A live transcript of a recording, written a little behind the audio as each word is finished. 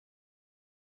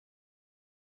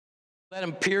Let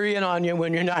them peer in on you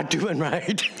when you're not doing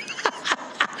right.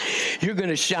 You're going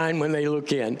to shine when they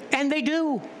look in. And they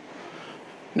do.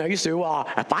 Now you say, well,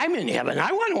 if I'm in heaven,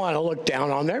 I wouldn't want to look down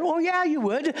on there. Well, yeah, you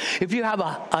would. If you have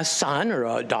a son or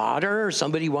a daughter or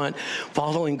somebody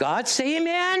following God, say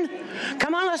amen.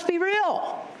 Come on, let's be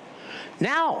real.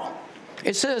 Now,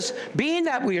 it says, being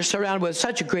that we are surrounded with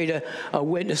such a great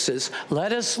witnesses,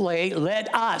 let us,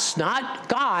 not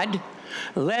God,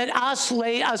 let us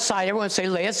lay aside. Everyone say,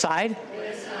 lay aside. Lay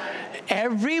aside.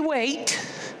 Every weight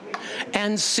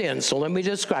and sin. So let me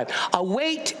describe. A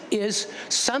weight is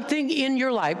something in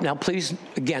your life. Now, please,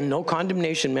 again, no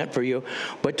condemnation meant for you,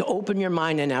 but to open your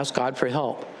mind and ask God for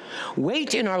help.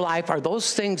 Weight in our life are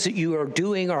those things that you are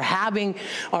doing or having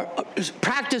or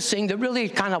practicing that really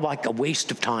kind of like a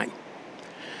waste of time.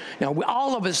 Now,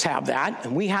 all of us have that,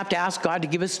 and we have to ask God to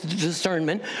give us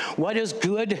discernment. What is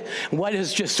good? What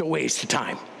is just a waste of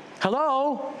time?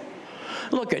 Hello?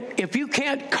 Look, if you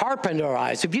can't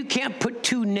carpentarize, if you can't put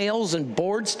two nails and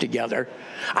boards together,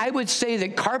 I would say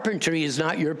that carpentry is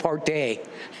not your forte.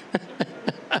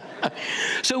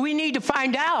 So we need to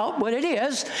find out what it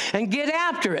is and get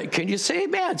after it. Can you say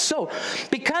amen? So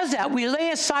because of that, we lay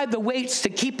aside the weights to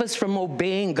keep us from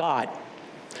obeying God.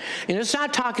 And it's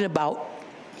not talking about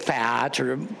fat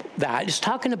or that. It's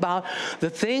talking about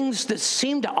the things that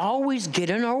seem to always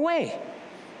get in our way.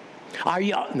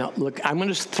 No, look, I'm going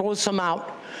to throw some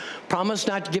out. Promise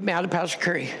not to get mad at Pastor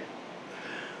Kerry.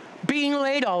 Being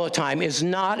late all the time is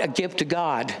not a gift to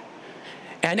God.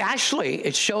 And actually,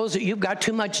 it shows that you've got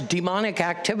too much demonic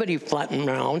activity floating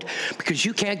around because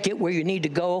you can't get where you need to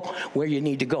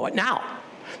go Now,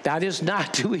 that is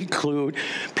not to include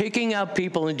picking up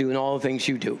people and doing all the things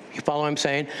you do. You follow what I'm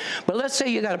saying? But let's say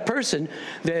you got a person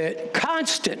that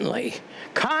constantly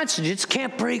just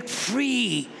can't break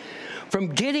free from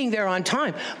getting there on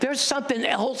time. There's something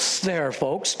else there,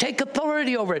 folks. Take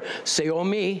authority over it. Say, oh,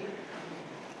 me.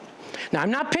 Now,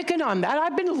 I'm not picking on that.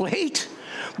 I've been late.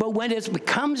 But when it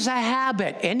becomes a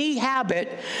habit, any habit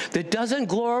that doesn't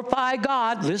glorify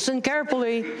God, listen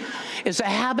carefully, is a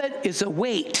habit, is a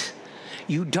weight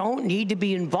you don't need to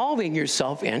be involving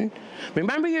yourself in.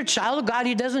 Remember, you're a child of God.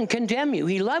 He doesn't condemn you.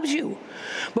 He loves you.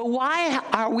 But why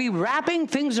are we wrapping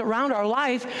things around our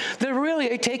life that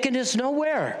really are taking us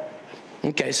nowhere?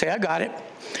 Okay, say, I got it.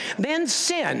 Then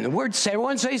sin. The word,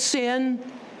 everyone say sin.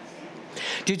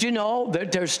 Did you know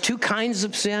that there's two kinds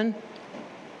of sin?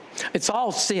 It's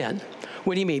all sin.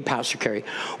 What do you mean, Pastor Kerry?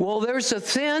 Well, there's the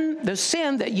sin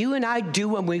that you and I do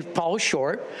when we fall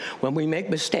short, when we make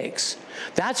mistakes.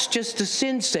 That's just a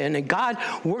sin, and God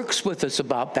works with us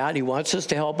about that. He wants us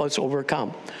to help us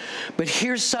overcome. But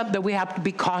here's something that we have to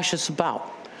be cautious about.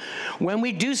 When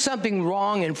we do something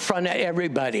wrong in front of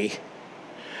everybody,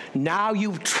 now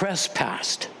you've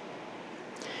trespassed.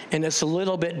 And it's a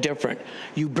little bit different.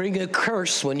 You bring a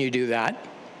curse when you do that.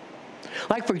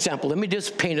 Like, for example, let me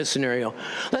just paint a scenario.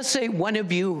 Let's say one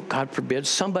of you, God forbid,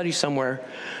 somebody somewhere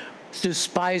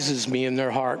despises me in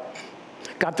their heart,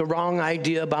 got the wrong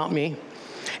idea about me,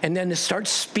 and then they start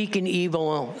speaking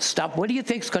evil stuff. What do you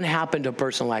think is going to happen to a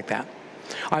person like that?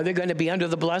 Are they going to be under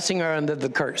the blessing or under the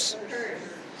curse?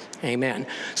 Amen.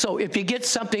 So if you get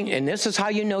something, and this is how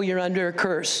you know you're under a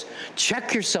curse,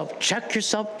 check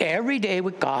yourself every day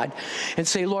with God and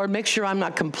say, Lord, make sure I'm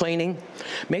not complaining.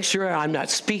 Make sure I'm not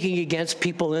speaking against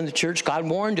people in the church. God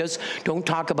warned us, don't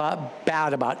talk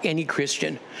bad about any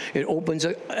Christian. It opens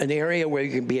an area where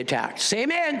you can be attacked. Say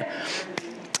amen.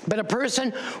 But a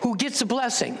person who gets a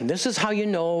blessing, this is how you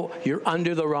know you're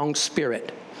under the wrong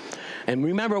spirit. And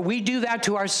remember, we do that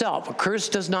to ourselves. A curse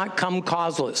does not come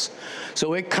causeless.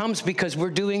 So it comes because we're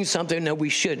doing something that we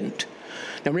shouldn't.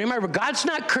 Now remember, God's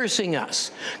not cursing us.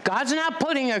 God's not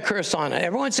putting a curse on it.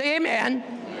 Everyone say amen.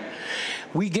 Amen.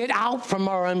 We get out from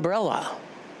our umbrella.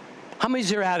 How many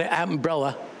of you are at an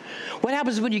umbrella? What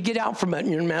happens when you get out from it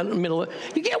in the middle?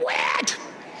 You get wet.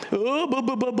 Now,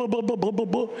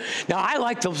 I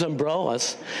like those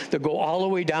umbrellas that go all the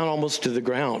way down almost to the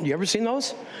ground. You ever seen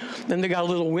those? Then they got a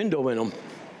little window in them.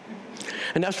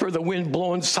 And that's where the wind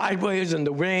blowing sideways and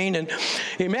the rain and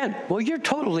amen. Well, you're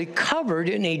totally covered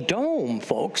in a dome,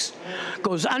 folks.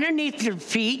 Goes underneath your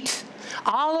feet,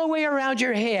 all the way around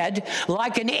your head,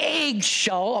 like an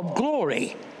eggshell of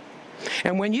glory.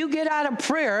 And when you get out of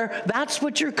prayer, that's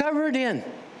what you're covered in.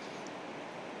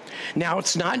 Now,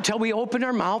 it's not until we open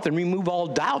our mouth and remove all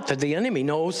doubt that the enemy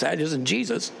knows that isn't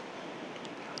Jesus.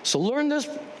 So learn this,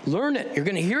 learn it. You're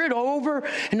going to hear it over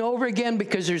and over again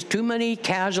because there's too many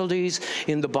casualties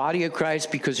in the body of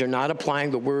Christ because they're not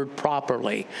applying the word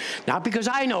properly. Not because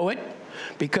I know it,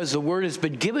 because the word has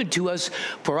been given to us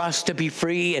for us to be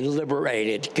free and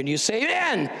liberated. Can you say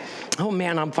amen? Oh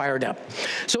man, I'm fired up.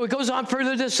 So it goes on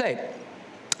further to say,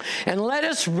 and let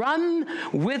us run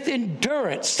with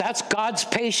endurance, that's God's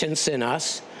patience in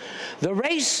us, the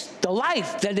race, the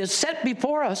life that is set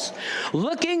before us,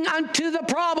 looking unto the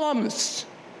problems,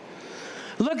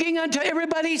 looking unto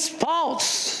everybody's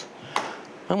faults.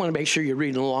 I want to make sure you're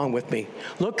reading along with me.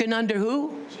 Looking unto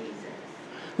who?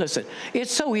 Listen,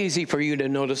 it's so easy for you to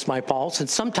notice my faults, and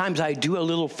sometimes I do a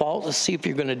little fault to see if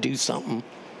you're going to do something.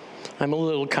 I'm a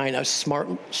little kind of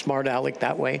smart aleck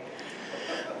that way.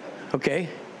 Okay?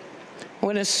 I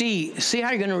want to see how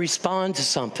you're going to respond to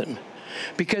something.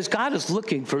 Because God is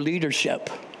looking for leadership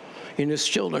in his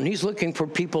children. He's looking for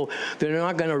people that are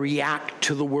not going to react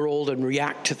to the world and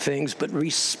react to things, but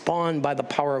respond by the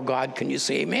power of God. Can you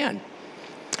say amen?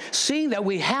 Seeing that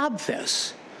we have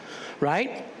this,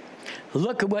 right?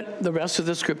 Look at what the rest of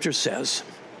the scripture says.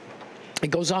 It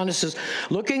goes on, it says,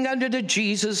 looking unto the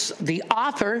Jesus, the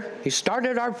author, he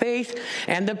started our faith,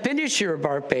 and the finisher of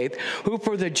our faith, who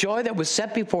for the joy that was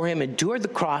set before him endured the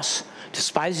cross,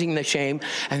 despising the shame,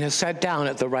 and has sat down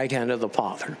at the right hand of the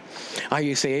Father.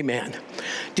 You say amen.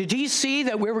 Did he see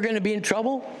that we were going to be in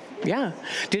trouble? Yeah.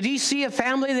 Did he see a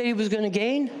family that he was going to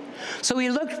gain? So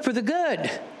he looked for the good.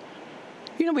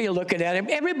 You know, when you're looking at him,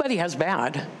 everybody has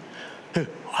bad.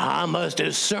 I must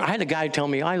have. I had a guy tell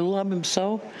me, I love him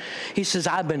so. He says,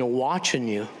 I've been watching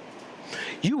you.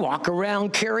 You walk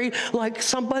around, Kerry, like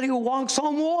somebody who walks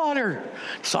on water.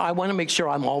 So I want to make sure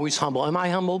I'm always humble. Am I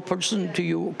a humble person to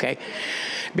you? Okay.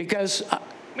 Because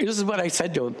this is what I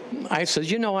said to him. I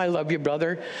says, you know, I love you,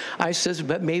 brother. I says,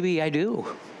 but maybe I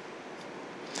do.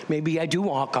 Maybe I do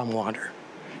walk on water.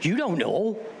 You don't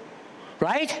know,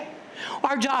 right?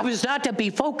 Our job is not to be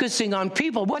focusing on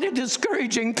people. What a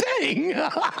discouraging thing.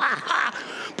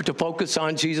 But to focus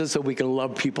on Jesus so we can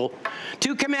love people.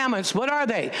 2 commandments, what are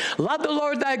they? Love the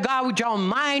Lord thy God with your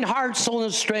mind, heart, soul,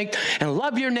 and strength, and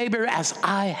love your neighbor as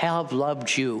I have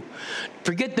loved you.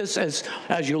 Forget this as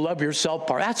you love yourself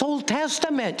part. That's Old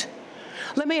Testament.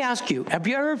 Let me ask you, have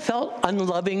you ever felt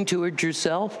unloving towards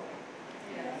yourself?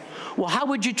 Well, how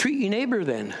would you treat your neighbor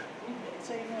then?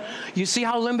 You see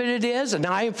how limited it is? An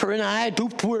eye for an eye,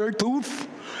 tooth for a tooth.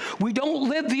 We don't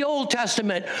live the Old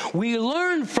Testament. We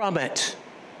learn from it.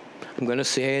 I'm going to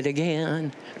say it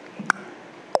again.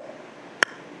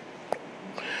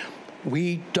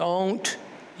 We don't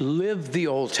live the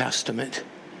Old Testament.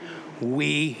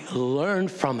 We learn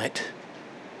from it.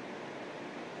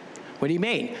 What do you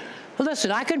mean?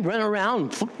 Listen, I could run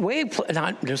around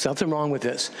there's nothing wrong with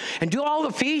this, and do all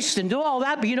the feasts and do all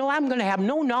that, but you know, I'm going to have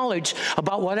no knowledge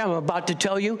about what I'm about to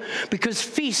tell you, because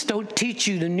feasts don't teach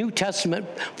you the New Testament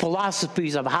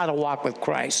philosophies of how to walk with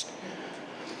Christ.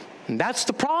 And that's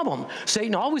the problem.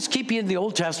 Satan always keep you in the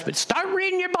Old Testament. Start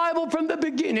reading your Bible from the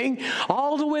beginning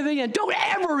all the way to the end. Don't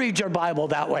ever read your Bible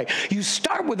that way. You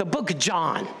start with the book of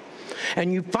John.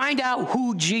 And you find out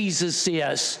who Jesus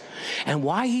is and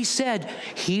why he said,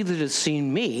 he that has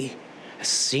seen me has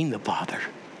seen the Father.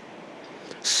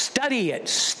 Study it.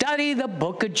 Study the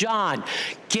book of John.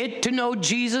 Get to know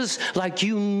Jesus like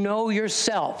you know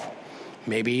yourself.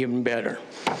 Maybe even better.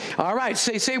 All right,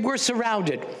 say we're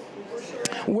surrounded.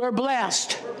 We're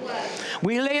blessed.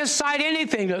 We lay aside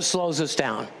anything that slows us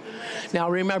down. Now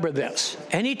remember this,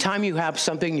 anytime you have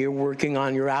something you're working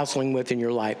on, you're wrestling with in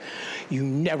your life, you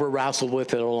never wrestle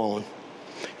with it alone.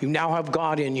 You now have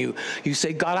God in you. You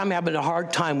say, God, I'm having a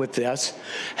hard time with this.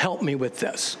 Help me with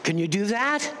this. Can you do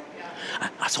that? Yeah.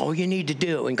 That's all you need to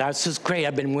do. And God says, great,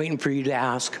 I've been waiting for you to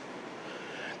ask.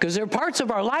 Because there are parts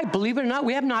of our life, believe it or not,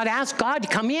 we have not asked God to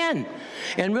come in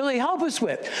and really help us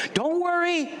with. Don't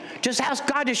worry. Just ask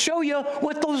God to show you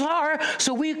what those are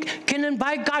so we can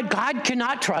invite God. God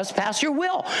cannot trespass your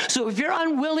will. So if you're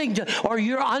unwilling to, or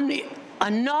you're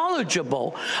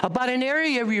unknowledgeable about an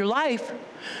area of your life,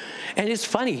 and it's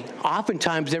funny,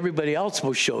 oftentimes everybody else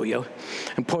will show you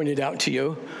and point it out to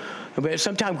you. But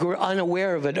sometimes we're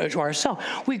unaware of it ourselves.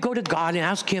 We go to God and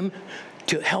ask him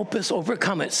to help us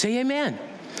overcome it. Say amen.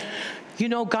 You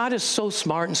know, God is so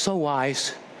smart and so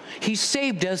wise. He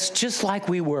saved us just like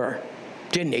we were,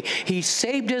 didn't he? He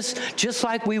saved us just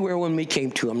like we were when we came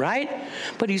to him, right?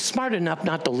 But he's smart enough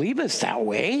not to leave us that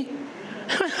way.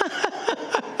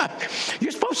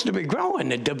 You're supposed to be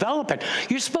growing and developing.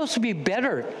 You're supposed to be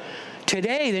better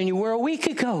today than you were a week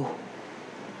ago.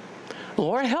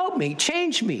 Lord, help me,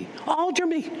 change me, alter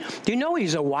me. You know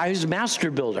he's a wise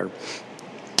master builder.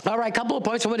 All right, a couple of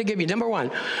points I want to give you. Number one,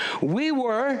 we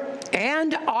were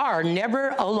and are never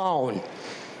alone.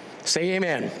 Say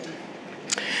amen.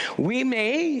 We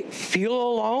may feel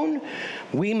alone.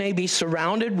 We may be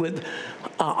surrounded with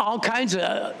all kinds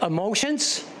of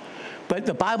emotions. But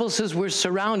the Bible says we're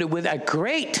surrounded with a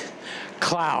great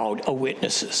cloud of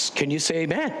witnesses. Can you say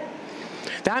amen?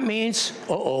 That means,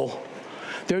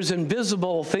 there's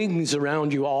invisible things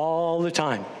around you all the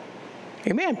time.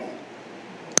 Amen.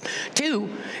 2,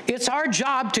 it's our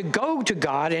job to go to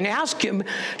God and ask Him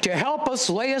to help us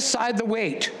lay aside the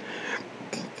weight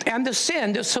and the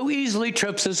sin that so easily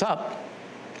trips us up.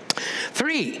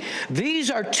 3,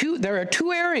 there are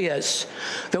 2 areas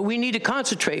that we need to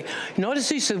concentrate. Notice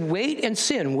he said weight and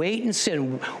sin, weight and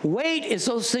sin. Weight is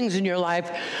those things in your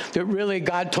life that really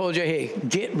God told you, hey,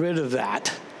 get rid of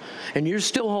that. And you're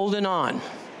still holding on.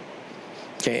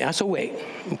 Okay, that's a weight.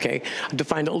 Okay, I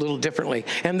defined it a little differently.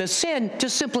 And the sin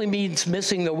just simply means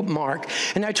missing the mark.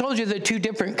 And I told you there are 2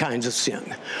 different kinds of sin.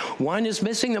 One is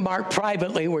missing the mark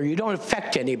privately, where you don't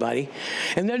affect anybody.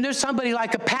 And then there's somebody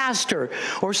like a pastor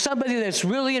or somebody that's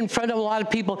really in front of a lot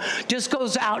of people, just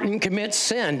goes out and commits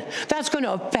sin. That's going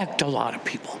to affect a lot of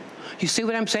people. You see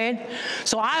what I'm saying?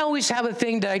 So I always have a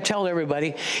thing that I tell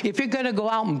everybody: if you're going to go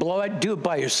out and blow it, do it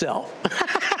by yourself.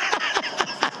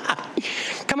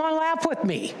 Come on, laugh with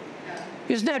me.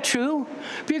 Isn't that true?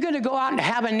 If you're going to go out and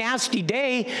have a nasty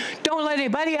day, don't let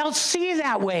anybody else see you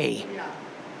that way.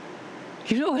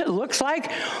 You know what it looks like?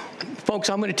 Folks,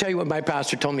 I'm going to tell you what my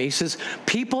pastor told me. He says,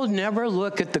 people never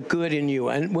look at the good in you.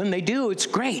 And when they do, it's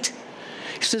great.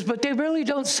 He says, but they really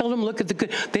don't seldom look at the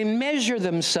good. They measure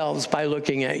themselves by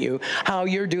looking at you, how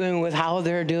you're doing with how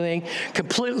they're doing.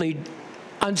 Completely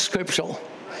unscriptural.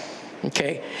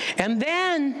 Okay, and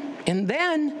then,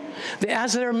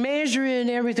 as they're measuring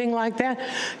and everything like that,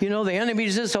 the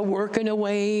enemy's just working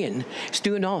away and it's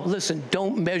doing all. Listen,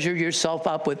 don't measure yourself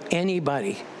up with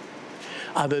anybody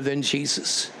other than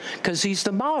Jesus, because He's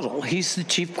the model. He's the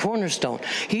chief cornerstone.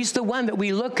 He's the one that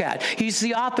we look at. He's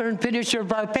the author and finisher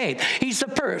of our faith. He's the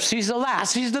first. He's the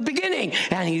last. He's the beginning,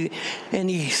 and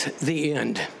He's the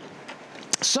end.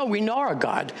 So we know our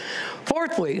God.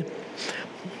 Fourthly,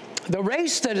 the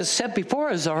race that is set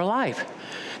before us is our life.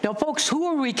 Now, folks, who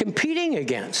are we competing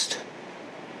against?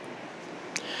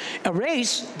 A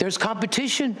race, there's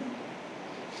competition.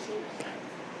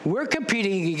 We're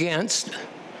competing against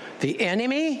the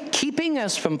enemy, keeping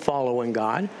us from following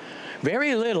God.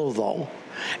 Very little, though.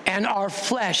 And our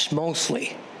flesh,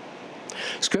 mostly.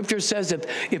 Scripture says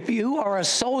if you are a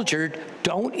soldier,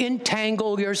 don't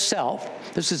entangle yourself.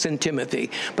 This is in Timothy,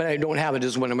 but I don't have it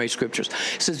as one of my scriptures.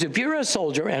 It says, if you're a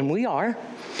soldier, and we are,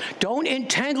 don't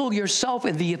entangle yourself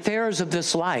in the affairs of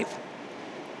this life.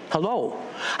 Hello?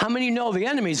 How many know the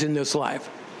enemy's in this life?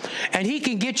 And he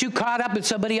can get you caught up in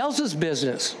somebody else's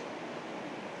business.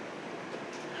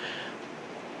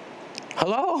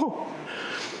 Hello?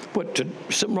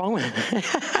 Something wrong with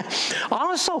it?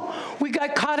 Also, we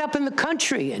got caught up in the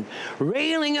country and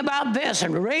railing about this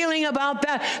and railing about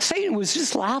that. Satan was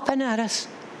just laughing at us.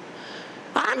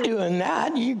 I'm doing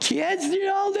that. You kids,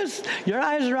 your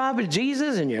eyes are off at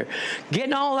Jesus and you're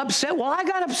getting all upset. Well, I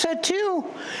got upset too.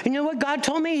 And you know what God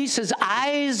told me? He says,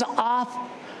 eyes off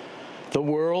the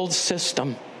world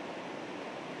system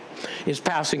is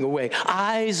passing away.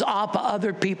 Eyes off of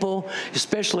other people,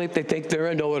 especially if they think they're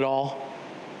a know-it-all.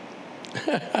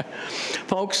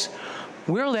 Folks,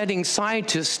 we're letting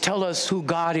scientists tell us who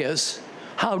God is.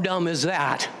 How dumb is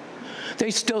that?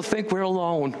 They still think we're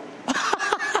alone.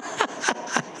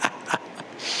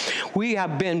 We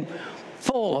have been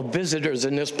full of visitors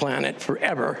in this planet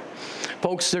forever.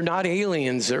 Folks, they're not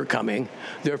aliens that are coming.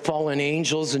 They're fallen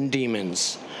angels and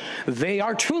demons. They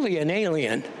are truly an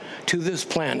alien to this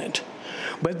planet.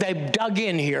 But they've dug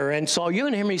in here, and so you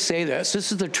can hear me say this.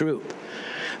 This is the truth.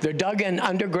 They're dug in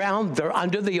underground. They're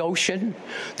under the ocean.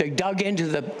 They dug into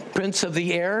the prince of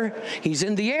the air. He's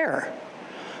in the air.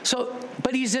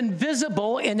 But he's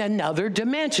invisible in another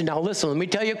dimension. Now listen, let me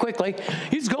tell you quickly.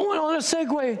 He's going on a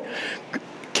segue.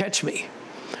 Catch me.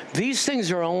 These things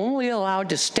are only allowed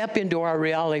to step into our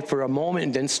reality for a moment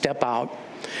and then step out.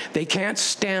 They can't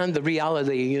stand the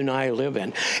reality you and I live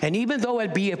in. And even though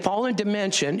it be a fallen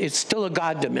dimension, it's still a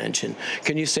God dimension.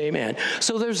 Can you say amen?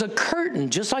 So there's a curtain,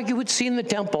 just like you would see in the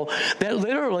temple, that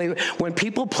literally, when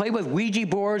people play with Ouija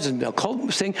boards and the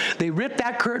occult thing, they rip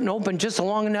that curtain open just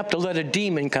long enough to let a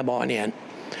demon come on in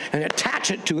and attach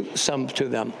it to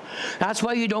them. That's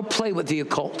why you don't play with the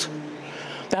occult.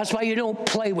 That's why you don't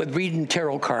play with reading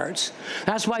tarot cards.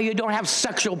 That's why you don't have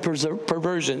sexual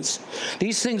perversions.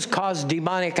 These things cause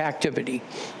demonic activity.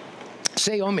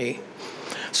 Say, oh me.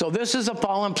 So this is a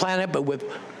fallen planet, but with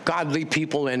godly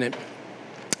people in it.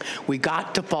 We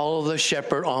got to follow the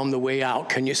shepherd on the way out.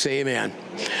 Can you say amen?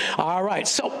 All right,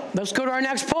 so let's go to our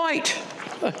next point.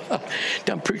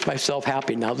 Don't preach myself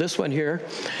happy. Now this one here.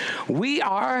 We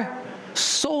are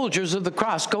soldiers of the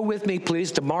cross. Go with me,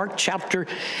 please, to Mark chapter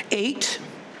 8.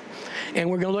 And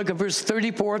we're going to look at verse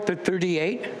 34 to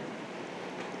 38.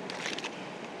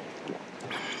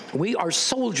 We are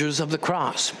soldiers of the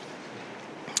cross.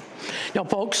 Now,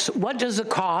 folks, what does the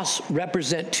cross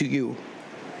represent to you?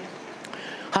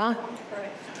 Huh?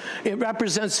 It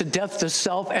represents the death to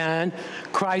self and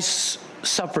Christ's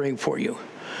suffering for you.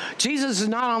 Jesus is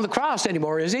not on the cross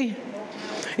anymore, is he?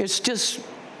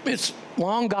 It's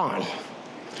long gone.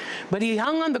 But he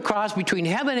hung on the cross between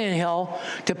heaven and hell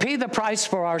to pay the price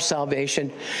for our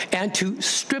salvation and to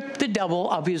strip the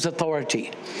devil of his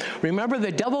authority. Remember,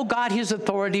 the devil got his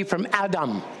authority from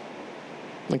Adam,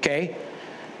 okay?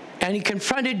 And he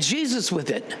confronted Jesus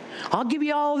with it. I'll give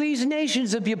you all these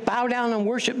nations if you bow down and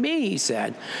worship me, he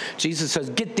said. Jesus says,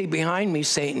 get thee behind me,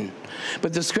 Satan.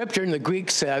 But the scripture in the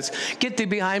Greek says, get thee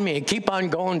behind me and keep on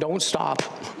going, don't stop.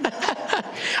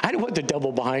 I don't want the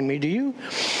devil behind me, do you?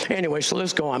 Anyway, so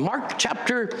let's go on. Mark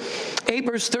chapter 8,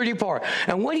 verse 34.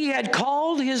 And when he had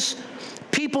called his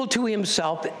people to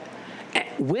himself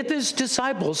with his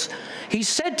disciples, he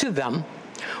said to them,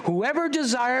 whoever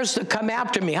desires to come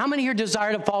after me. How many here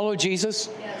desire to follow Jesus?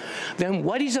 Yes. Then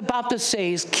what he's about to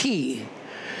say is key.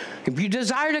 If you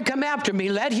desire to come after me,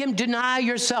 let him deny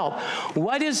yourself.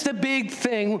 What is the big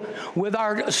thing with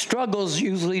our struggles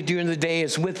usually during the day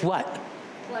is with what?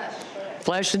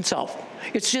 Flesh and self.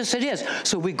 It's just, it is.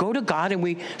 So we go to God and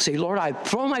we say, Lord, I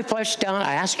throw my flesh down.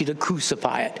 I ask you to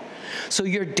crucify it. So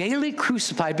you're daily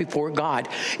crucified before God.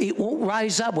 It won't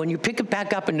rise up. When you pick it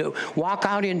back up and walk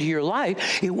out into your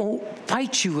life, it won't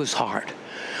fight you as hard.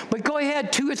 But go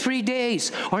ahead 2 or 3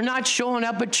 days, or not showing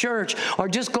up at church, or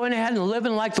just going ahead and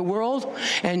living like the world,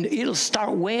 and it'll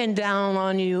start weighing down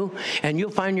on you, and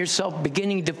you'll find yourself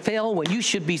beginning to fail when you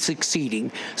should be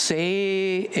succeeding.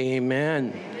 Say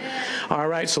amen. Amen. All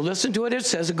right, so listen to what it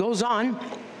says. It goes on.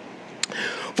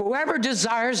 For whoever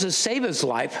desires to save his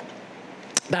life,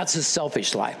 that's his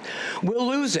selfish life, will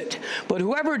lose it. But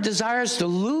whoever desires to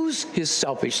lose his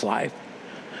selfish life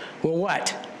will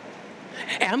what?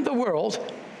 And the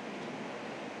world.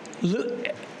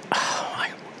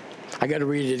 I got to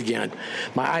read it again.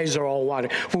 My eyes are all water.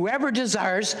 Whoever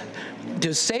desires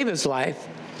to save his life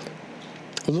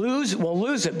will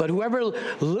lose it. But whoever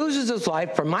loses his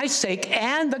life for my sake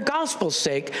and the gospel's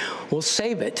sake will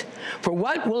save it. For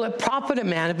what will it profit a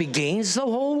man if he gains the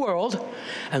whole world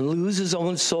and lose his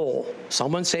own soul?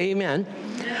 Someone say amen.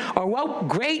 Or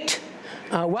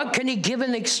what can he give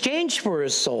in exchange for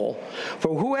his soul?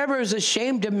 For whoever is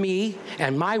ashamed of me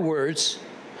and my words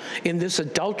in this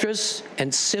adulterous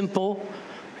and sinful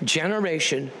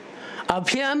generation, of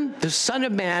him the Son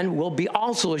of Man will be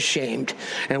also ashamed,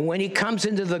 and when he comes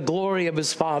into the glory of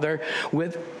his Father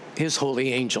with his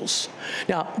holy angels.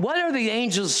 Now, what are the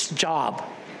angels' job?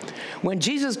 When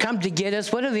Jesus comes to get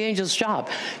us, what are the angels' job?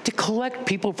 To collect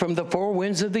people from the four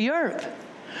winds of the earth.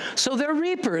 So they're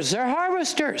reapers, they're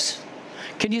harvesters.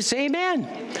 Can you say amen?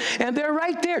 And they're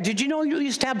right there. Did you know you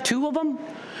used to have 2 of them?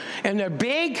 And they're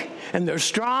big, and they're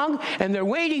strong, and they're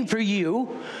waiting for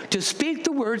you to speak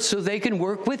the word so they can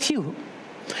work with you.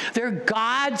 They're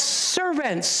God's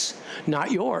servants,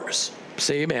 not yours.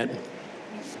 Say amen.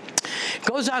 It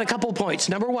goes on a couple points.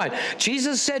 Number 1,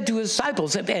 Jesus said to his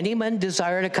disciples, if any man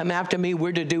desire to come after me,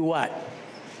 we're to do what?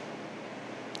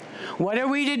 What are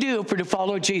we to do to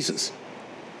follow Jesus?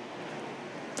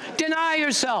 Deny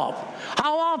yourself.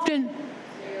 How often?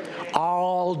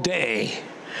 All day.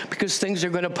 Because things are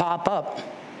going to pop up.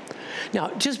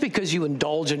 Now, just because you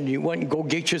indulge and you want to go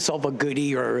get yourself a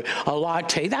goodie or a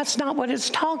latte, that's not what it's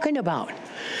talking about.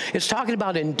 It's talking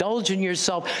about indulging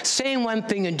yourself, saying one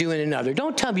thing and doing another.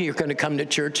 Don't tell me you're going to come to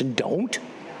church and don't.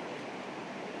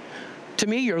 To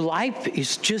me, your life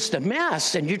is just a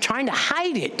mess, and you're trying to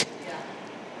hide it.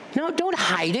 No, don't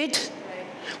hide it.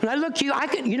 When I look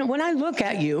at you, when I look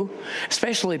at you,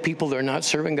 especially people that are not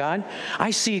serving God,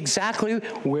 I see exactly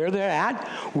where they're at,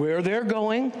 where they're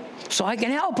going, so I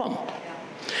can help them.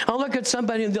 I'll look at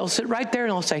somebody and they'll sit right there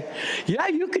and I'll say, yeah,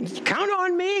 you can count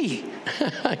on me.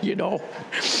 You know,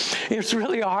 it's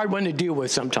really a hard one to deal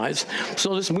with sometimes.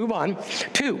 So let's move on.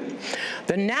 2,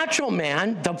 the natural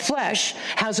man, the flesh,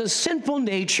 has a sinful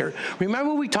nature.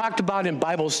 Remember we talked about in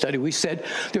Bible study, we said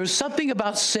there's something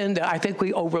about sin that I think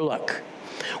we overlook.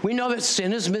 We know that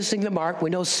sin is missing the mark.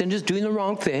 We know sin is doing the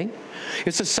wrong thing.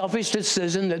 It's a selfish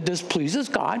decision that displeases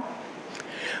God.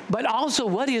 But also,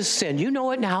 what is sin? You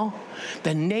know it now.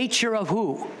 The nature of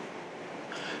who?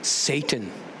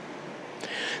 Satan.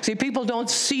 See, people don't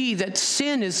see that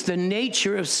sin is the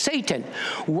nature of Satan.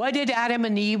 What did Adam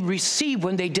and Eve receive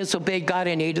when they disobeyed God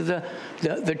and ate of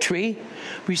the tree?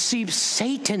 Received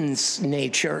Satan's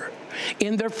nature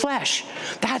in their flesh.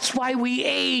 That's why we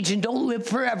age and don't live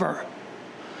forever.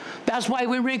 That's why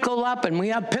we wrinkle up and we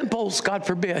have pimples, God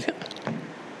forbid.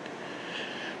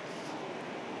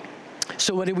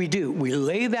 So what do? We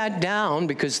lay that down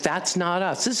because that's not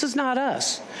us. This is not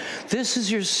us. This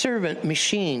is your servant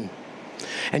machine.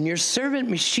 And your servant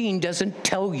machine doesn't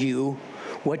tell you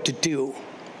what to do.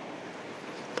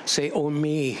 Say, oh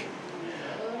me.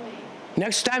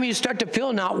 Next time you start to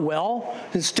feel not well,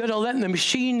 instead of letting the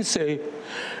machine say,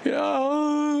 what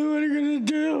are you going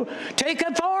to do? Take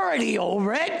authority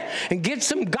over it and get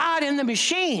some God in the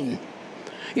machine.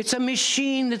 It's a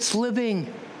machine that's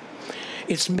living.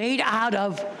 It's made out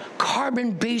of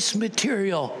carbon-based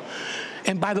material.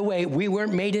 And by the way, we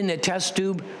weren't made in a test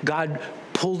tube. God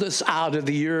pulled us out of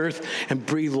the earth and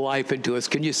breathed life into us.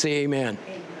 Can you say amen?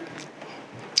 Amen.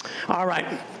 All right.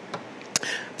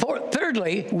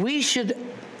 Thirdly, we should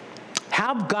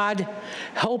have God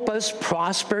help us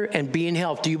prosper and be in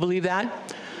health. Do you believe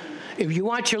that? If you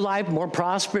want your life more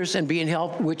prosperous and be in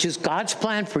health, which is God's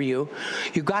plan for you,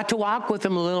 you've got to walk with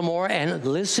him a little more and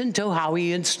listen to how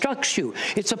he instructs you.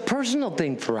 It's a personal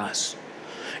thing for us.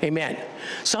 Amen.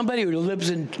 Somebody who lives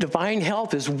in divine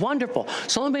health is wonderful.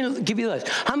 So let me give you this.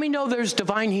 How many know there's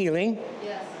divine healing?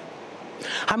 Yes.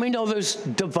 How many know there's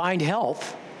divine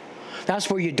health?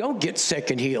 That's where you don't get sick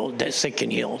and healed.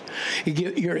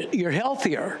 You're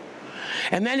healthier.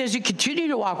 And then as you continue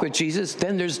to walk with Jesus,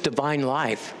 then there's divine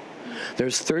life.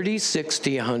 There's 30,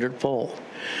 60, 100-fold.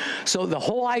 So the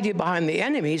whole idea behind the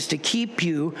enemy is to keep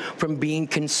you from being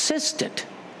consistent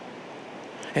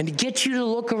and to get you to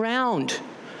look around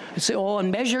and say,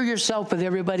 and measure yourself with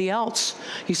everybody else.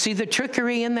 You see the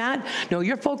trickery in that? No,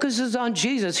 your focus is on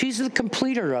Jesus. He's the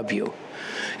completer of you.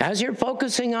 As you're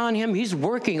focusing on him, he's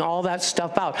working all that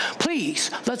stuff out.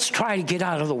 Please, let's try to get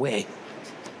out of the way.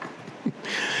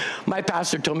 My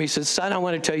pastor told me, he said, son, I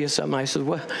want to tell you something. I said,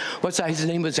 what's that? His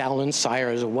name was Alan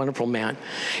Sire. He's a wonderful man.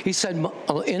 He said,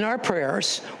 in our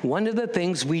prayers, one of the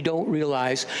things we don't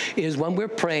realize is when we're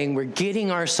praying, we're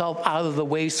getting ourselves out of the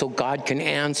way so God can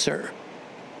answer.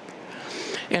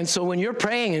 And so when you're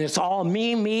praying and it's all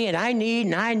me, and I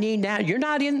need that, you're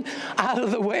not out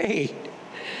of the way.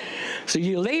 So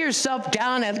you lay yourself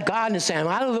down at God and say, I'm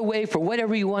out of the way for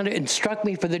whatever you want to instruct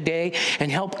me for the day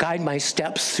and help guide my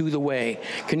steps through the way.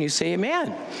 Can you say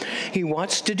amen? He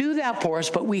wants to do that for us,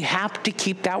 but we have to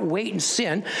keep that weight and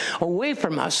sin away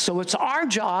from us. So it's our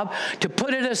job to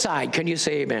put it aside. Can you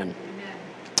say amen?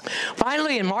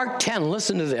 Finally, in Mark 10,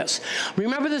 listen to this.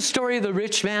 Remember the story of the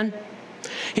rich man?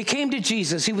 He came to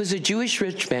Jesus. He was a Jewish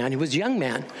rich man. He was a young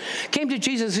man. Came to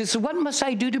Jesus. He said, what must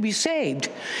I do to be saved?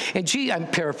 And I'm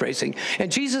paraphrasing.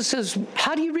 And Jesus says,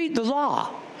 how do you read the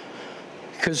law?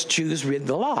 Because Jews read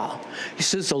the law. He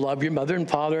says to love your mother and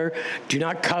father, do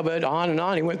not covet, on and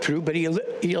on. He went through, but he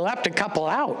left a couple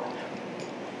out.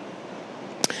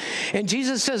 And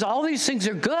Jesus says, all these things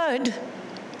are good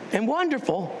and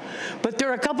wonderful, but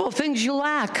there are a couple of things you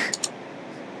lack.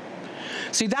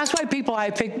 See, that's why I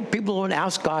think people don't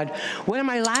ask God, what am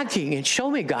I lacking? And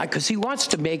show me, God, because he wants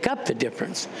to make up the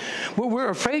difference. We're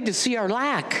afraid to see our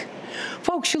lack.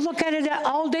 Folks, you look at it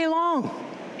all day long.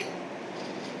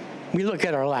 We look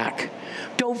at our lack.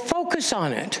 Don't focus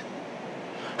on it.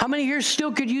 How many here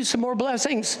still could use some more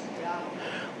blessings? Yeah.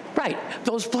 Right.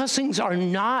 Those blessings are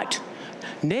not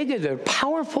negative. They're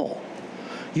powerful.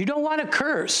 You don't want to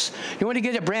curse. You want to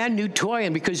get a brand new toy,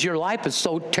 and because your life is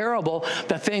so terrible,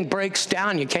 the thing breaks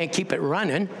down. You can't keep it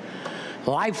running.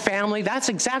 Life, family, that's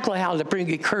exactly how to bring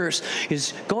a curse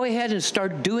is go ahead and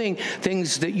start doing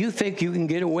things that you think you can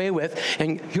get away with,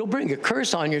 and you'll bring a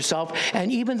curse on yourself,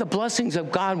 and even the blessings of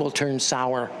God will turn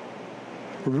sour.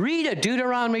 Read it,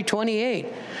 Deuteronomy 28.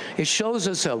 It shows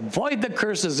us to avoid the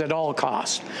curses at all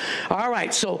costs. All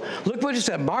right, so look what it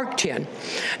said, Mark 10.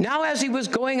 Now as he was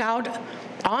going out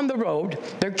on the road,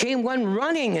 there came one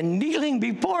running and kneeling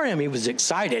before him. He was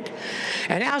excited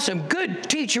and asked him, good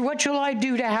teacher, what shall I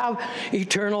do to have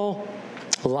eternal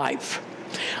life?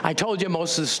 I told you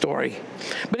most of the story.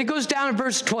 But it goes down in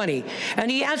verse 20.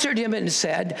 And he answered him and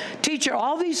said, teacher,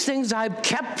 all these things I've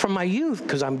kept from my youth,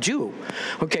 because I'm Jew.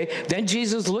 Okay, then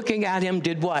Jesus, looking at him,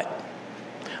 did what?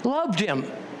 Loved him.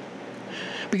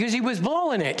 Because he was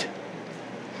blowing it.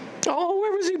 Oh,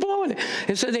 where was he blowing it?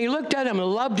 And so he looked at him and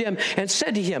loved him and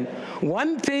said to him,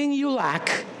 one thing you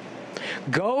lack.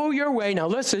 Go your way. Now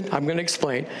listen, I'm going to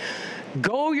explain.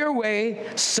 Go your way,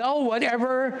 sell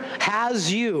whatever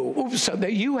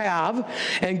that you have,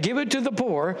 and give it to the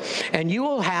poor, and you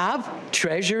will have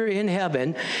treasure in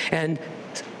heaven. And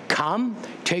come,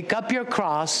 take up your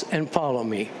cross, and follow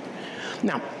me.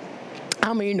 Now,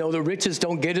 how many know that riches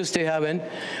don't get us to heaven?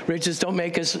 Riches don't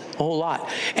make us a whole lot.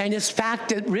 And it's fact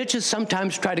that riches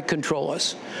sometimes try to control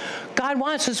us. God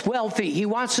wants us wealthy. He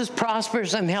wants us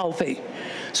prosperous and healthy.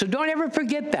 So don't ever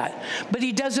forget that. But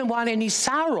he doesn't want any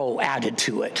sorrow added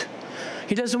to it.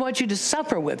 He doesn't want you to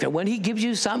suffer with it. When he gives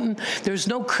you something, there's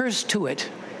no curse to it.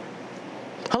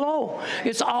 Hello?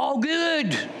 It's all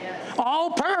good.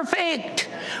 All perfect.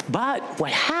 But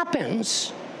what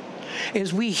happens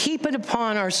is we heap it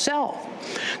upon ourselves.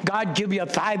 God give you a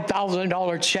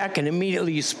 $5,000 check and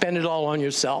immediately you spend it all on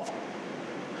yourself.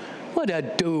 What a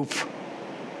doof.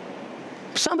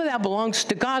 Some of that belongs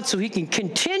to God so he can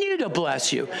continue to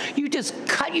bless you. You just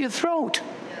cut your throat.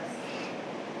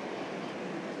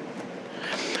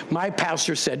 My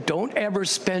pastor said, don't ever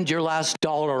spend your last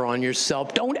dollar on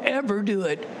yourself. Don't ever do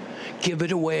it. Give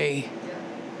it away.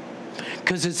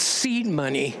 Because it's seed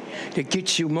money that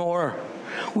gets you more.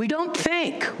 We don't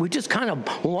think. We just kind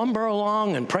of lumber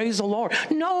along and praise the Lord.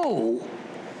 No.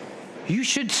 You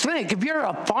should think. If you're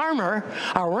a farmer,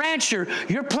 a rancher,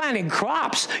 you're planting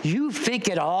crops, you think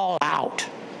it all out.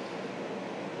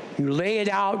 You lay it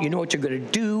out. You know what you're going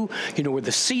to do. You know where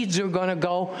the seeds are going to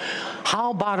go.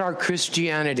 How about our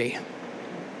Christianity?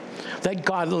 Let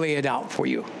God lay it out for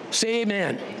you. Say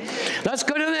amen. Let's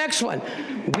go to the next one.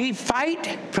 We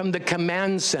fight from the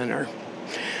command center.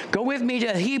 Go with me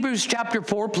to Hebrews chapter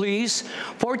 4, please,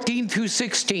 14 through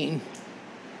 16.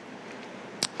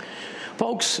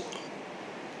 Folks,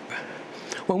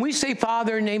 when we say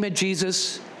Father in the name of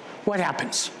Jesus, what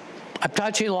happens? I've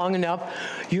taught you long enough.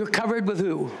 You're covered with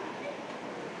who?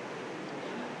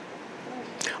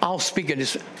 I'll speak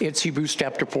it. It's Hebrews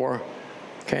chapter 4,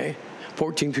 okay?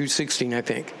 14 through 16, I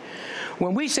think.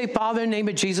 When we say Father in the name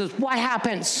of Jesus, what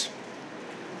happens?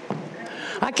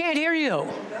 I can't hear you.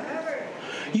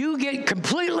 You get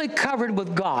completely covered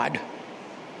with God.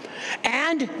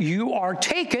 And you are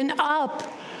taken up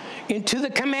into the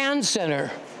command center.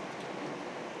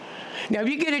 Now, if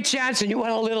you get a chance and you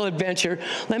want a little adventure,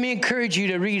 let me encourage you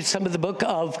to read some of the book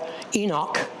of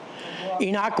Enoch.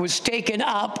 Enoch was taken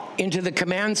up into the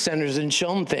command centers and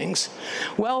shown things.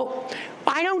 Well,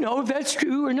 I don't know if that's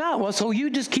true or not. Well, so you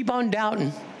just keep on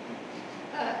doubting.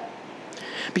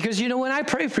 Because, you know, when I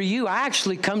pray for you, I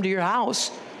actually come to your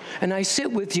house and I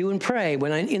sit with you and pray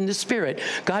when I'm in the Spirit.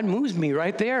 God moves me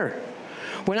right there.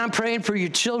 When I'm praying for your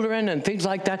children and things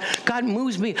like that, God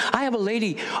moves me. I have a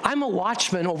lady, I'm a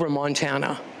watchman over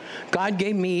Montana. God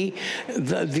gave me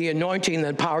the anointing and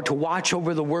the power to watch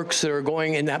over the works that are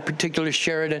going in that particular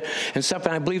Sheridan and stuff,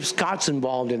 and I believe Scott's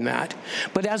involved in that.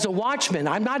 But as a watchman,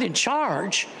 I'm not in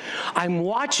charge. I'm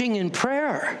watching in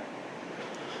prayer.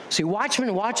 See,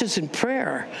 watchman watches in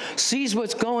prayer, sees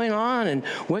what's going on and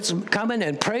what's coming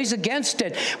and prays against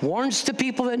it, warns the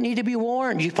people that need to be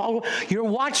warned. You follow, you're a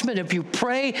watchman. If you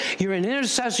pray, you're an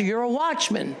intercessor, you're a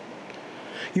watchman.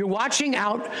 You're watching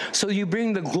out so you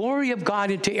bring the glory of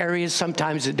God into areas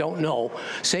sometimes that don't know.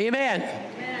 Say amen.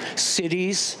 Amen.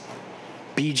 Cities,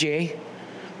 BJ.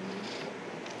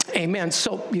 Amen.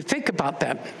 So you think about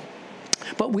that.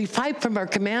 But we fight from our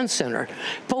command center.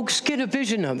 Folks, get a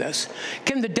vision of this.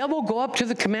 Can the devil go up to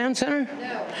the command center?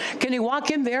 No. Can he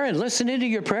walk in there and listen into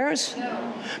your prayers?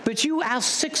 No. But you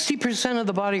ask 60% of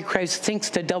the body of Christ thinks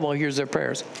the devil hears their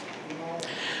prayers.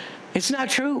 It's not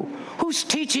true. Who's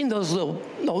teaching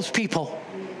those people?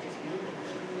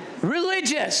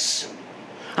 Religious.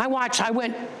 I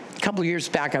went a couple of years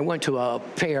back, I went to a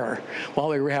fair while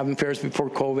they were having fairs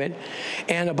before COVID,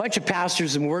 and a bunch of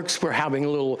pastors and works were having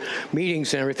little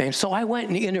meetings and everything. So I went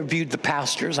and interviewed the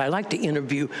pastors. I like to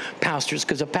interview pastors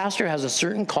because a pastor has a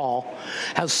certain call,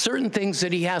 has certain things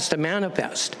that he has to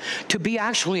manifest to be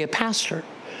actually a pastor.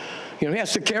 You know, he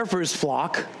has to care for his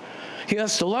flock. He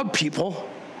has to love people.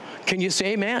 Can you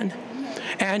say amen?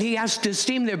 And he has to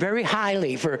esteem them very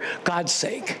highly for God's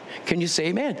sake. Can you say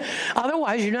amen?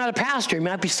 Otherwise, you're not a pastor. You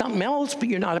might be something else, but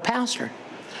you're not a pastor.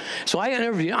 So I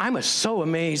interviewed. I'm so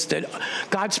amazed that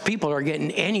God's people are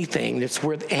getting anything that's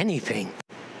worth anything.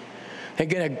 They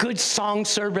get a good song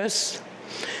service.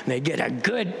 And they get a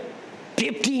good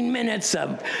 15 minutes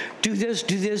of do this,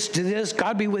 do this, do this.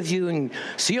 God be with you and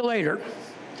see you later.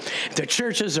 The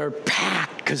churches are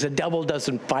packed because the devil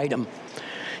doesn't fight them.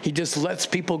 He just lets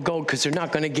people go because they're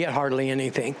not going to get hardly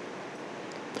anything.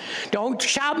 Don't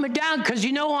shout me down because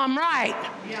you know I'm right.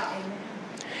 Yeah.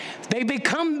 They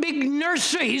become big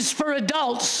nurseries for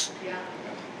adults. Yeah.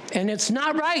 And it's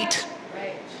not right.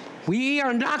 Right. We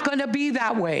are not going to be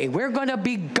that way. We're going to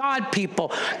be God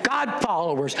people, God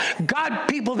followers, God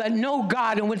people that know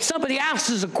God. And when somebody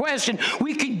asks us a question,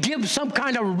 we can give some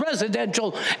kind of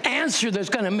residential answer that's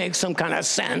going to make some kind of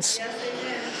sense.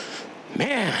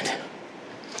 Man.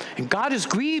 And God is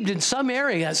grieved in some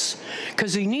areas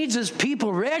because he needs his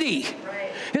people ready.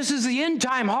 Right. This is the end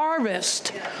time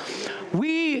harvest. Yeah.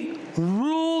 We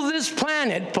rule this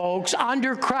planet, folks,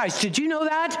 under Christ. Did you know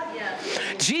that?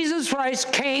 Yeah. Jesus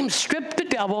Christ came, stripped the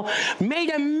devil, made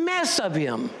a mess of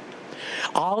him.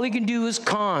 All he can do is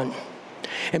con.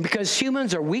 And because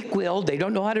humans are weak-willed, they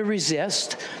don't know how to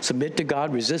resist. Submit to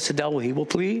God, resist the devil, he will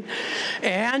flee.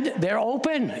 And they're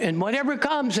open, and whatever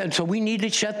comes. And so we need to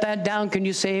shut that down. Can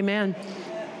you say amen?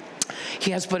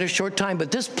 He has but a short time.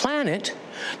 But this planet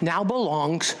now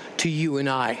belongs to you and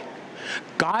I.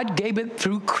 God gave it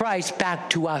through Christ back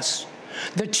to us.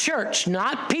 The church,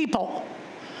 not people.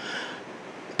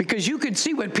 Because you can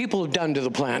see what people have done to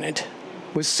the planet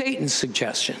with Satan's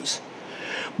suggestions.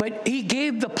 But he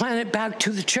gave the planet back to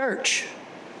the church.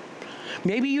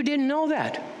 Maybe you didn't know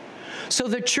that. So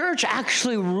the church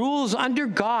actually rules under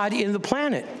God in the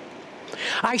planet.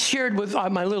 I shared with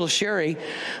my little Sherry.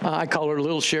 I call her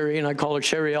little Sherry, and I call her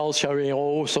Sherry L, Sherry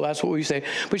O, so that's what we say.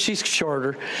 But she's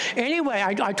shorter. Anyway,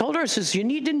 I told her, I says, you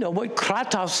need to know what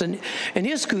kratos and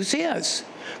ischus is.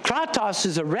 Kratos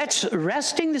is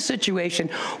arresting the situation,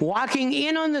 walking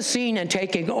in on the scene, and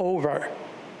taking over.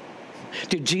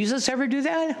 Did Jesus ever do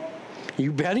that?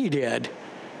 You bet he did.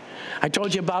 I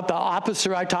told you about the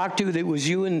officer I talked to that was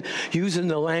using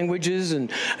the languages and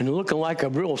looking like a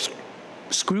real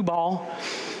screwball.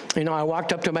 You know, I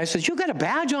walked up to him, I said, you got a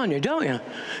badge on you, don't you?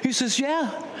 He says,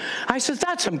 yeah. I said,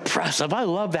 that's impressive. I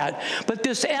love that. But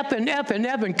this epping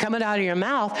coming out of your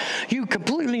mouth, you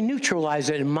completely neutralize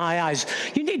it in my eyes.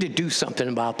 You need to do something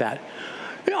about that.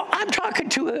 You know, I'm talking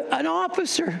to an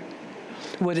officer.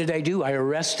 What did I do? I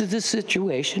arrested the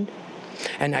situation,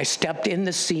 and I stepped in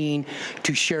the scene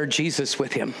to share Jesus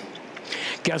with him.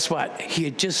 Guess what? He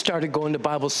had just started going to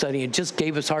Bible study and just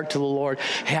gave his heart to the Lord,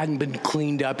 hadn't been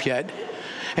cleaned up yet.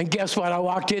 And guess what? I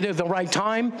walked in at the right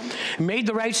time, made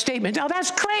the right statement. Now, that's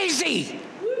crazy.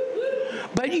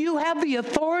 But you have the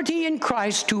authority in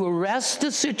Christ to arrest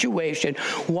the situation,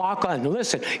 walk on.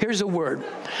 Listen, here's a word.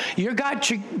 You got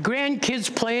your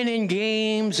grandkids playing in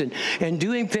games and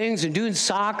doing things and doing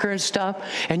soccer and stuff,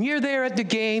 and you're there at the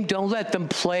game. Don't let them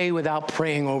play without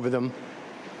praying over them.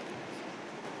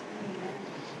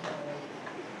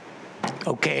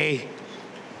 Okay.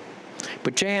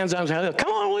 Put your hands on them.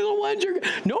 Come on, little ones.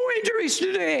 No injuries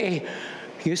today.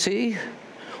 You see?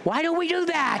 Why do we do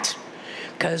that?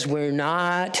 Because we're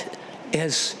not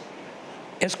as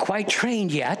quite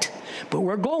trained yet, but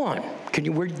we're going.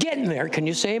 We're getting there. Can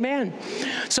you say amen?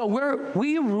 So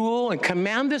we rule and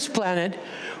command this planet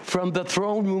from the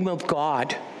throne room of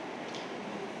God.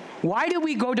 Why do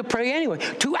we go to pray anyway?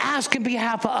 To ask in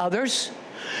behalf of others.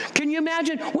 Can you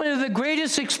imagine? One of the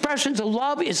greatest expressions of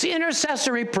love is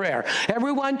intercessory prayer.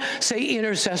 Everyone say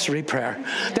intercessory prayer.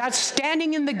 That's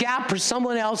standing in the gap for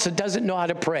someone else that doesn't know how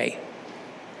to pray.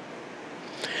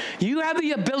 You have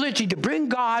the ability to bring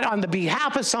God on the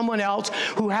behalf of someone else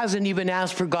who hasn't even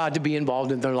asked for God to be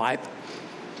involved in their life.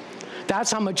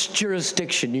 That's how much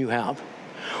jurisdiction you have.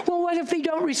 Well, what if they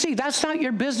don't receive? That's not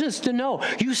your business to know.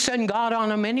 You send God on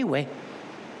them anyway.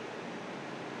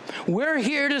 We're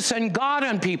here to send God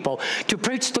on people, to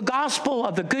preach the gospel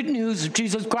of the good news of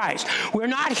Jesus Christ. We're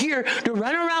not here to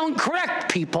run around and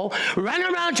correct people, run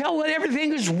around and tell what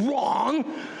everything is wrong.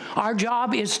 Our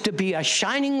job is to be a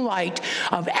shining light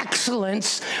of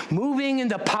excellence, moving in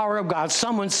the power of God.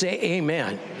 Someone say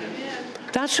amen. Amen.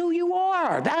 That's who you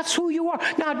are. That's who you are.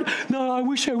 No, I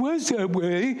wish I was that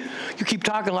way. You keep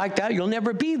talking like that, you'll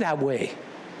never be that way.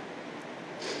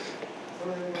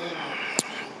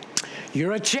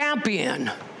 You're a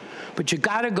champion, but you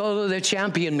got to go to the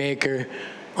champion maker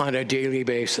on a daily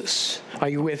basis. Are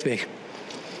you with me?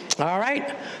 All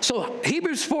right. So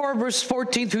Hebrews 4, verse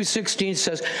 14 through 16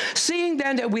 says, seeing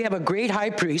then that we have a great high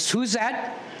priest, who's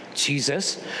that?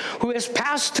 Jesus, who has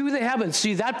passed through the heavens.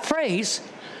 See that phrase?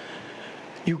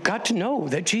 You got to know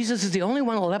that Jesus is the only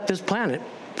one who left this planet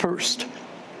first.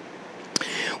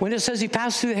 When it says he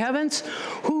passed through the heavens,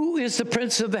 who is the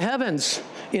prince of the heavens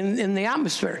in the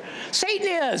atmosphere? Satan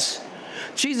is.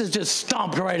 Jesus just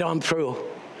stomped right on through.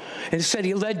 And said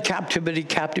he led captivity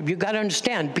captive. You got to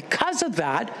understand, because of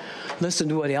that, listen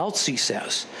to what else he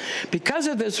says. Because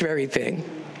of this very thing,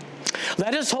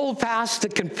 let us hold fast the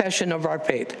confession of our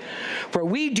faith. For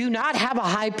we do not have a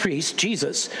high priest,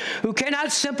 Jesus, who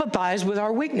cannot sympathize with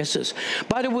our weaknesses,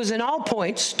 but who was in all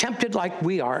points tempted like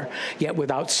we are, yet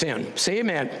without sin. Say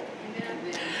amen.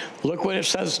 Amen. Look what it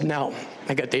says now.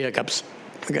 I got the hiccups.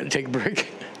 I got to take a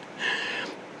break.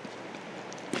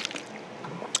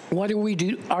 What do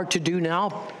we are to do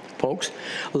now, folks?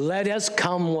 Let us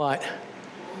come what?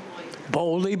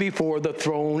 Boldly before the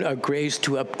throne of grace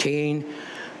to obtain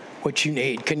what you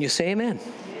need. Can you say amen?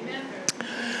 Amen.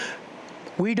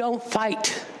 We don't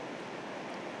fight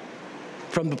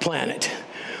from the planet.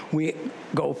 We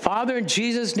go, Father, in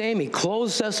Jesus' name, he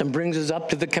clothes us and brings us up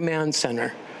to the command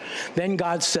center. Then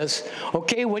God says,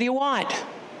 okay, what do you want?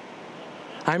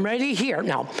 I'm ready here.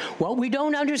 Now, what we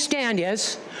don't understand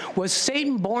is, was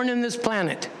Satan born in this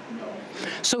planet?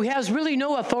 So he has really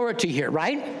no authority here,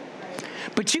 right?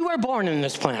 But you were born in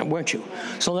this planet, weren't you?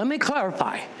 So let me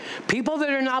clarify. People that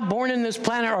are not born in this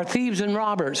planet are thieves and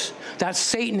robbers. That's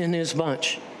Satan and his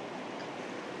bunch.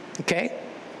 Okay?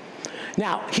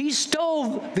 Now, he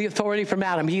stole the authority from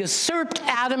Adam. He usurped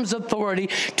Adam's authority,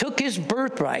 took his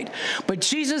birthright. But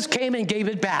Jesus came and gave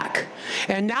it back.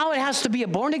 And now it has to be a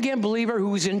born-again believer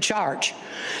who's in charge.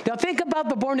 Now, think about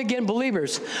the born-again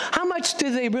believers. How much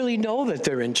do they really know that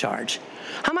they're in charge?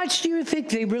 How much do you think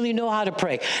they really know how to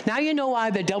pray? Now you know why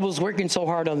the devil's working so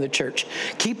hard on the church.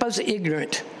 Keep us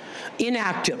ignorant,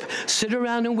 inactive, sit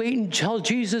around and wait until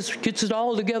Jesus gets it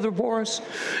all together for us,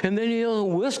 and then he'll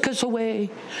whisk us away.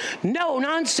 No,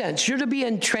 nonsense. You're to be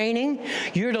in training.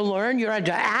 You're to learn. You're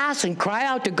to ask and cry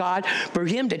out to God for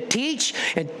him to teach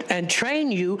and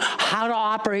train you how to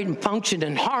operate and function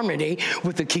in harmony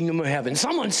with the kingdom of heaven.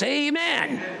 Someone say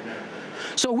amen.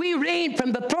 So we reign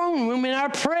from the throne room in our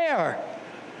prayer.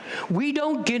 We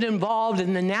don't get involved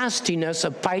in the nastiness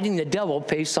of fighting the devil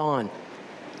face on.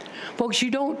 Folks,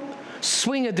 you don't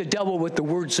swing at the devil with the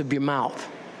words of your mouth.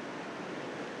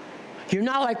 You're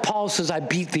not like Paul says, I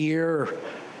beat the air.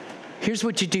 Here's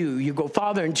what you do. You go,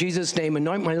 Father, in Jesus' name,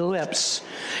 anoint my lips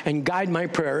and guide my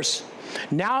prayers.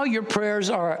 Now your prayers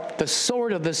are the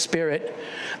sword of the Spirit,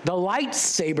 the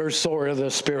lightsaber sword of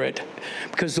the Spirit,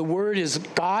 because the word is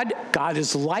God. God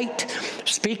is light.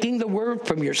 Speaking the word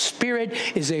from your spirit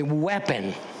is a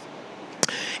weapon.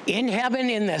 In heaven,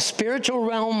 in the spiritual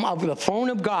realm of the throne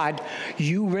of God,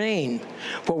 you reign.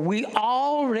 For we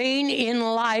all reign in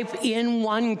life in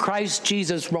one Christ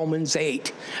Jesus, Romans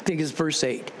 8. I think it's verse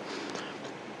 8.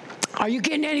 Are you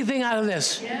getting anything out of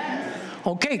this? Yes.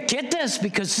 Okay, get this,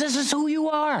 because this is who you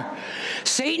are.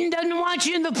 Satan doesn't want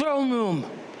you in the throne room.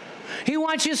 He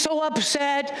wants you so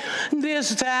upset, this,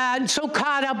 that, and so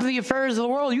caught up in the affairs of the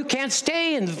world, you can't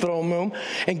stay in the throne room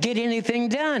and get anything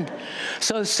done.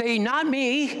 So say, not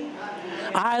me.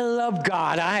 I love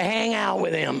God. I hang out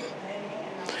with him.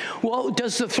 Well,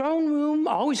 does the throne room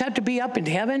always have to be up in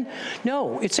heaven?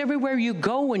 No, it's everywhere you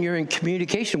go when you're in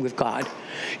communication with God.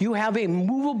 You have a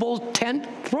movable tent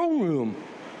throne room.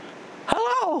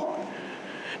 Hello.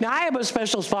 Now, I have a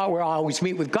special spot where I always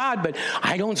meet with God, but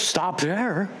I don't stop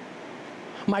there.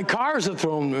 My car is a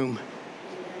throne room.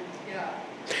 Yeah.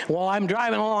 While I'm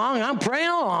driving along, I'm praying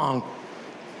along.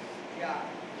 Yeah.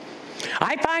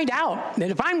 I find out that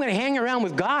if I'm going to hang around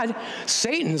with God,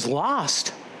 Satan's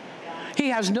lost. Yeah. He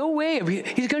has no way of,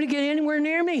 he's going to get anywhere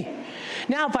near me.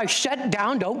 Now, if I shut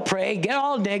down, don't pray, get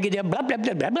all negative, blah, blah,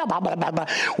 blah, blah, blah, blah, blah, blah,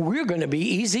 we're going to be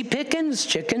easy pickings,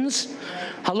 chickens.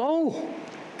 Yeah. Hello?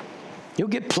 You'll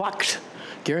get plucked,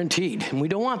 guaranteed. And we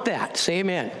don't want that. Say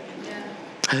amen.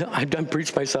 I've done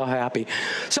preached myself happy.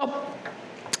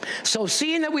 So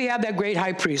seeing that we have that great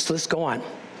high priest, let's go on.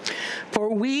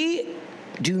 For we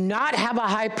do not have a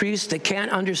high priest that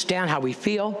can't understand how we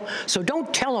feel. So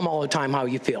don't tell him all the time how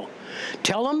you feel.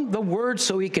 Tell him the word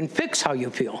so he can fix how you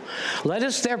feel. Let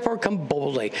us therefore come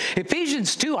boldly.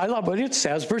 Ephesians 2, I love what it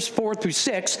says, verse 4 through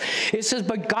 6. It says,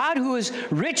 but God who is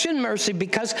rich in mercy,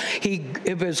 because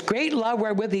of his great love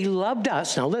wherewith he loved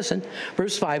us. Now listen,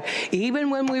 verse 5. Even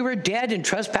when we were dead in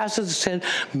trespasses and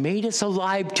sin, made us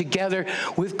alive together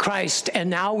with Christ. And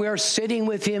now we are sitting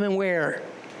with him and where?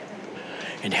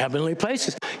 In heavenly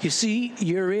places. You see,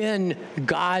 you're in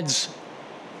God's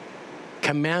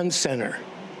command center.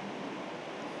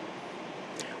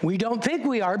 We don't think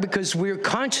we are because we're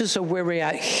conscious of where we're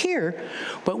at here,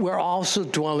 but we're also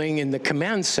dwelling in the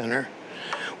command center,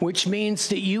 which means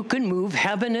that you can move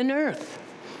heaven and earth.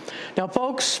 Now,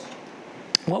 folks,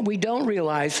 what we don't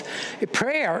realize,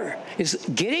 prayer is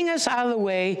getting us out of the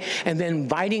way and then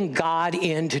inviting God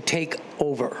in to take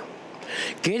over.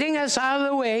 Getting us out of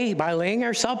the way by laying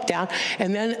ourselves down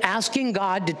and then asking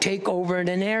God to take over in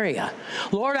an area.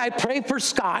 Lord, I pray for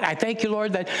Scott. I thank you,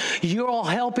 Lord, that you'll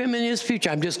help him in his future.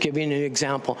 I'm just giving an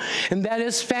example. And that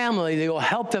his family, they will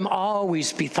help them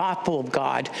always be thoughtful of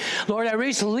God. Lord, I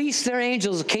release their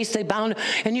angels in case they bound,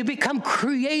 and you become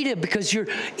creative because you're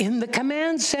in the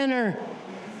command center.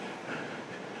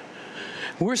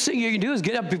 Worst thing you can do is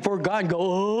get up before God and go,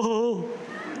 oh,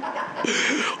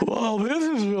 well, this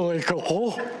is really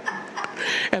cool.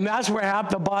 And that's where half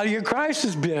the body of Christ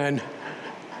has been.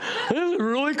 This is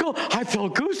really cool. I feel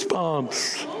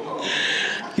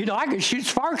goosebumps. You know, I can shoot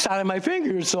sparks out of my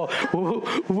fingers, so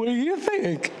what do you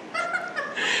think?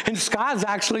 And Scott's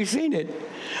actually seen it.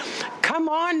 Come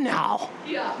on now.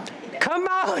 Yeah. Come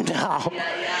on now.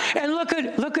 Yeah. And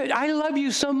look at, I love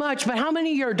you so much, but how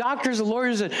many of you are doctors and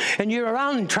lawyers and you're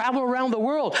around and travel around the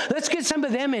world? Let's get some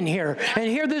of them in here and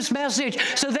hear this message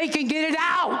so they can get it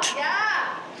out.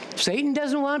 Yeah. Satan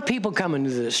doesn't want people coming to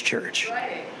this church.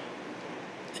 Right.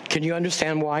 Can you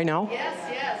understand why now? Yes,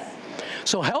 yes.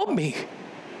 So help me.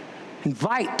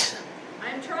 Invite.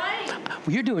 I'm trying.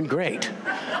 You're doing great.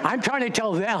 I'm trying to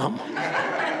tell them.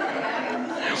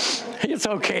 It's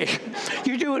okay.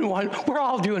 You're doing we're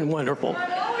all doing wonderful.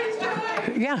 I'm always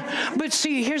doing. Yeah, but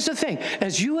see, here's the thing.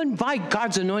 As you invite,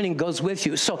 God's anointing goes with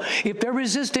you. So if they're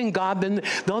resisting God, then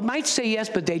they might say yes,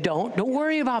 but they don't. Don't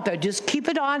worry about that. Just keep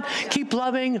it on. Keep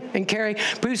loving and caring.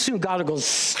 Pretty soon God will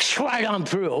go right on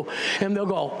through. And they'll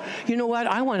go, you know what?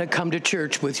 I want to come to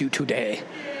church with you today.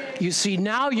 You see,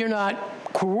 now you're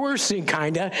not coercing,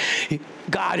 kind of.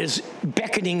 God is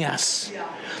beckoning us. Yeah.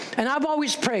 And I've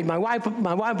always prayed. My wife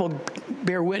will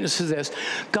bear witness to this.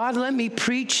 God, let me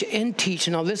preach and teach.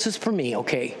 Now, this is for me,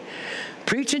 okay?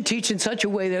 Preach and teach in such a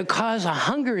way that it causes a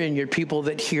hunger in your people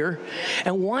that hear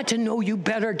and want to know you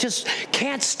better. Just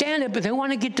can't stand it, but they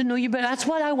want to get to know you better. That's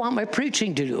what I want my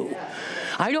preaching to do.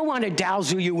 I don't want to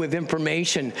dazzle you with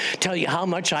information, tell you how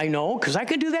much I know, because I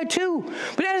can do that too.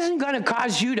 But that isn't going to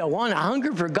cause you to want to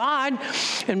hunger for God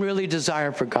and really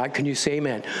desire for God. Can you say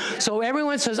amen? So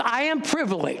everyone says, I am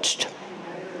privileged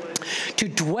to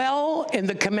dwell in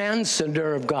the command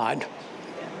center of God.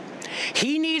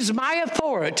 He needs my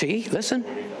authority, listen,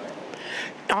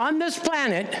 on this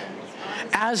planet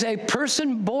as a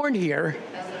person born here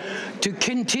to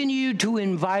continue to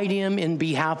invite him in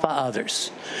behalf of others.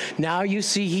 Now you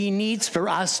see, he needs for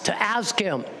us to ask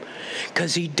him,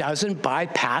 because he doesn't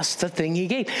bypass the thing he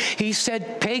gave. He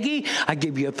said, Peggy, I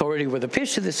give you authority over the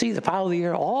fish of the sea, the fowl of the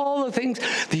air, all the things.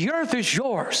 The earth is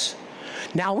yours.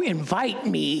 Now invite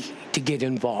me to get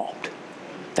involved.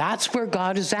 That's where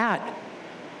God is at.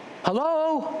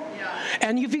 Hello? Yeah.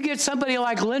 And if you get somebody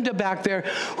like Linda back there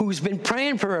who's been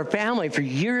praying for her family for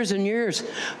years and years,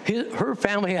 her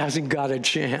family hasn't got a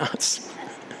chance.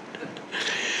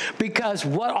 Because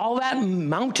all that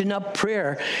mountain up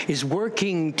prayer is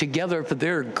working together for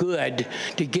their good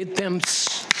to get them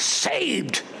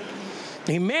saved.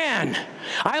 Amen.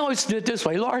 I always do it this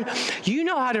way. Lord, you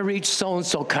know how to reach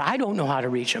so-and-so. I don't know how to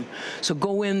reach them. So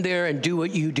go in there and do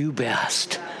what you do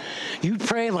best. You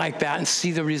pray like that and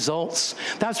see the results.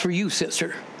 That's for you,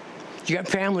 sister. You got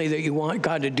family that you want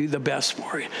God to do the best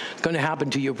for you. It's going to happen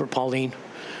to you for Pauline.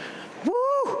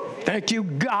 Woo! Thank you,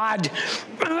 God.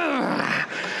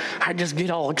 I just get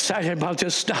all excited about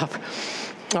this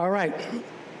stuff. All right.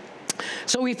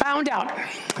 So we found out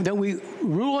that we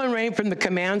rule and reign from the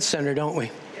command center, don't we?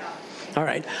 Yeah. All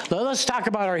right. Let's talk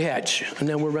about our hedge, and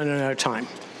then we're running out of time.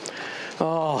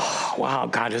 Oh, wow,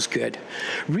 God is good.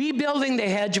 Rebuilding the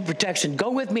hedge of protection. Go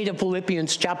with me to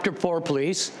Philippians chapter 4,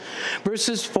 please.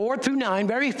 Verses 4 through 9,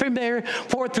 very familiar,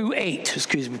 4 through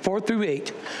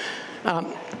 8.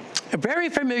 A very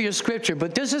familiar scripture,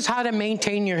 but this is how to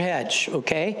maintain your hedge,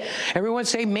 okay? Everyone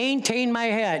say, maintain my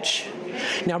hedge.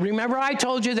 Now, remember I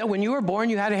told you that when you were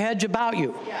born, you had a hedge about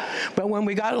you. But when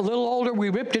we got a little older, we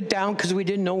ripped it down because we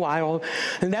didn't know why.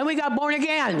 And then we got born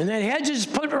again, and that hedge is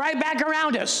put right back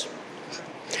around us.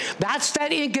 That's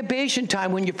that incubation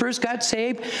time when you first got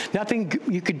saved.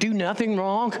 You could do nothing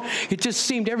wrong. It just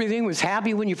seemed everything was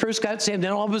happy when you first got saved.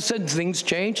 Then all of a sudden things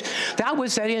changed. That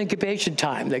was that incubation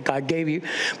time that God gave you.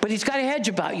 But he's got a hedge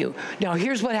about you. Now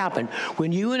here's what happened.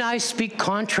 When you and I speak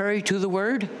contrary to the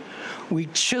word, we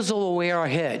chisel away our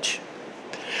hedge.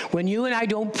 When you and I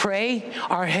don't pray,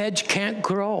 our hedge can't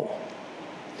grow.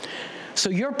 So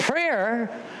your prayer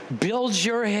builds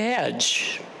your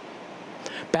hedge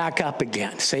back up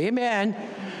again. Say amen.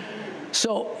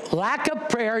 So lack of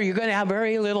prayer, you're going to have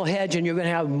very little hedge, and you're going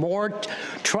to have more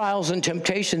trials and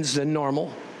temptations than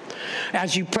normal.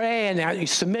 As you pray and as you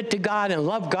submit to God and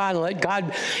love God and let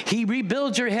God, he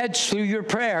rebuilds your hedge through your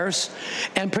prayers,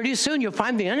 and pretty soon you'll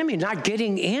find the enemy not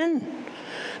getting in,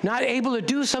 not able to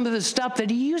do some of the stuff that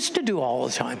he used to do all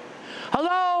the time.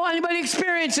 Hello? Anybody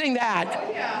experiencing that?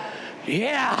 Oh, yeah.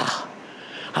 Yeah.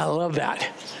 I love that.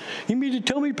 You mean to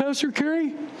tell me, Pastor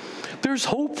Kerry, there's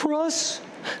hope for us?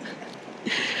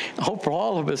 Hope for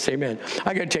all of us, amen.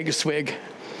 I got to take a swig.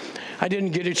 I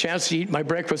didn't get a chance to eat my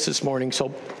breakfast this morning,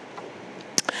 so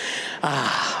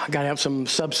I got to have some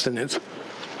substance.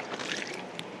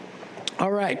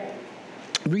 All right.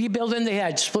 Rebuilding the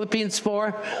hedge. Philippians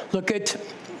 4. Look at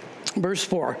verse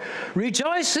 4.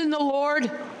 Rejoice in the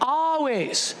Lord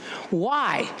always.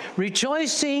 Why?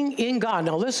 Rejoicing in God.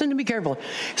 Now listen to me carefully.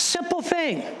 Simple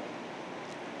thing.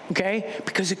 Okay?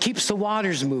 Because it keeps the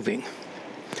waters moving.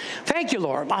 Thank you,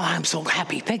 Lord. Oh, I'm so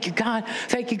happy. Thank you, God.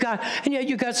 Thank you, God. And yet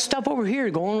you got stuff over here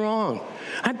going wrong.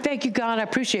 Thank you, God. I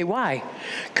appreciate it. Why?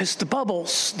 Because the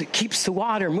bubbles that keeps the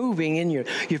water moving, and you're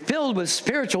filled with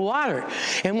spiritual water.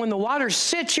 And when the water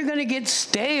sits, you're going to get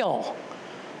stale.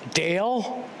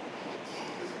 Dale?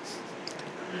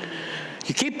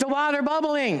 You keep the water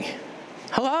bubbling.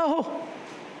 Hello?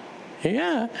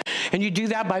 Yeah. And you do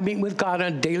that by meeting with God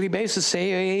on a daily basis.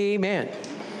 Say amen.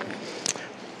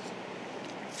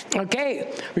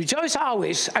 Okay, rejoice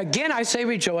always. Again, I say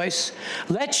rejoice.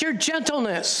 Let your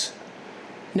gentleness,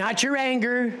 not your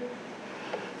anger,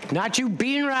 not you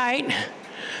being right,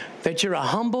 that you're a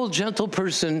humble, gentle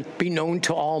person, be known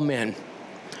to all men.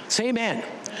 Say amen.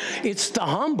 It's the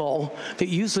humble that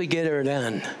usually get her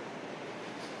done.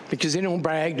 Because they don't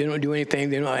brag, they don't do anything,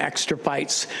 they don't have extra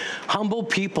fights. Humble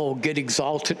people get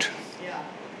exalted.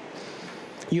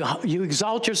 Yeah. You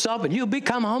exalt yourself and you'll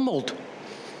become humbled.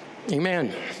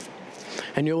 Amen.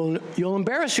 And you'll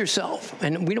embarrass yourself.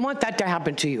 And we don't want that to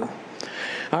happen to you.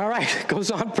 All right, goes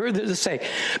on further to say,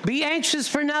 be anxious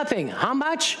for nothing. How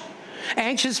much?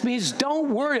 Anxious means don't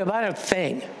worry about a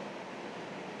thing.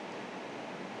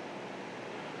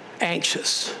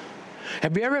 Anxious.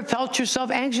 Have you ever felt yourself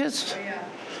anxious? Oh, yeah.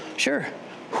 Sure.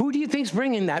 Who do you think's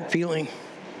bringing that feeling?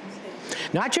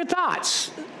 Not your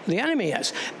thoughts. The enemy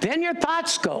is. Then your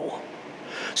thoughts go.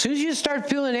 As soon as you start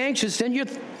feeling anxious, then your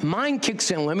mind kicks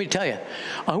in. Let me tell you,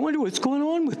 I wonder what's going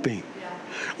on with me. Yeah.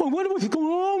 I wonder what's going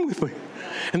on with me.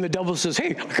 And the devil says,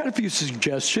 hey, I got a few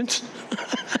suggestions.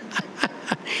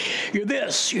 You're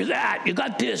this, you're that, you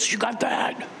got this, you got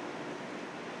that.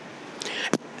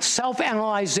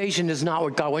 Self-analyzation is not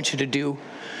what God wants you to do.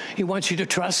 He wants you to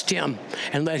trust him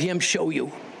and let him show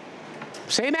you.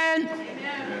 Say amen.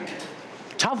 Amen.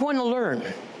 Tough one to learn.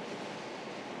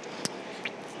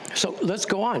 So let's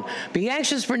go on. Be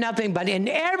anxious for nothing, but in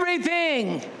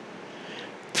everything,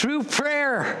 through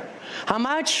prayer. How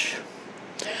much?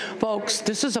 Folks,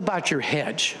 this is about your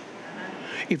hedge.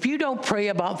 If you don't pray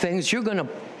about things, you're going to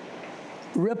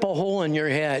rip a hole in your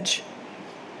hedge.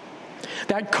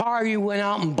 That car you went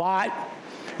out and bought,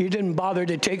 you didn't bother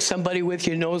to take somebody with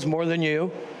you who knows more than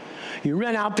you. You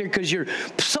ran out there because you're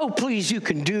so pleased you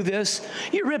can do this.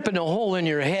 You're ripping a hole in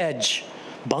your hedge,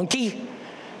 bunkie.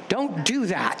 Don't do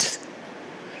that.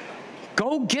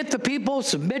 Go get the people,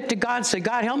 submit to God, say,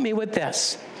 God, help me with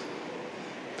this.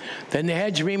 Then the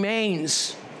hedge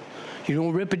remains. You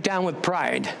don't rip it down with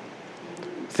pride,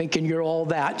 thinking you're all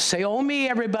that. Say, oh, me,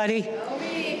 everybody. Oh,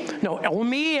 me. No, oh,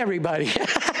 me, everybody.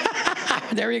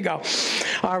 There you go.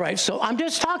 All right, so I'm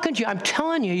just talking to you. I'm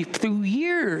telling you, through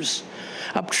years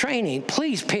of training,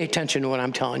 please pay attention to what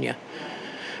I'm telling you.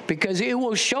 Because it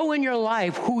will show in your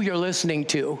life who you're listening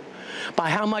to by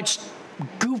how much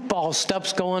goofball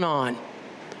stuff's going on.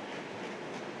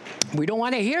 We don't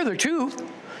want to hear the truth.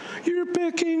 You're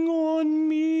picking on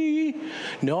me.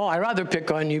 No, I'd rather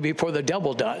pick on you before the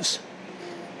devil does.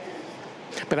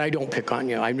 But I don't pick on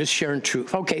you. I'm just sharing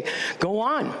truth. Okay, go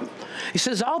on. He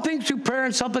says, all things through prayer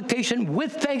and supplication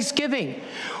with thanksgiving.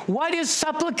 What is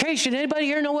supplication? Anybody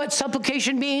here know what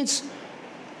supplication means?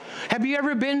 Have you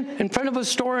ever been in front of a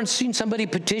store and seen somebody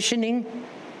petitioning?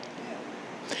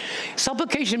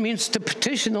 Supplication means to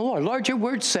petition the Lord. Lord, your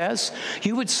word says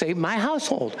you would save my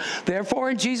household. Therefore,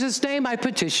 in Jesus' name, I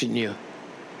petition you.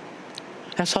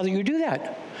 That's how you do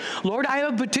that. Lord, I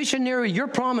have a petition there. Your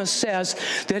promise says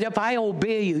that if I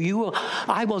obey you,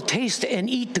 I will taste and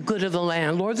eat the good of the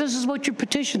land. Lord, this is what your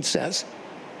petition says.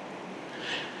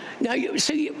 Now, you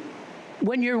see,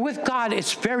 when you're with God,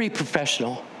 it's very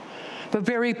professional, but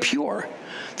very pure.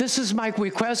 This is my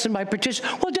request and my petition.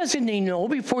 Well, doesn't he know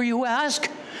before you ask?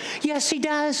 Yes, he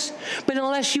does. But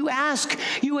unless you ask,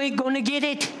 you ain't going to get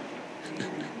it.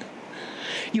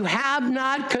 You have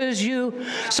not because you...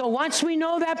 So once we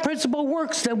know that principle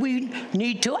works, then we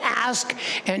need to ask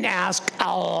and ask a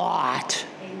lot.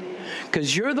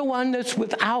 Because you're the one that's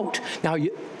without. Now,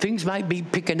 things might be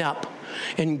picking up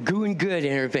and doing good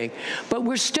and everything. But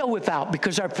we're still without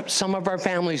because some of our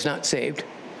family's not saved.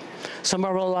 Some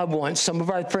of our loved ones, some of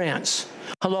our friends.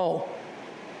 Hello.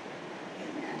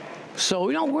 So,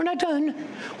 we're not done.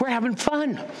 We're having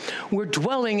fun. We're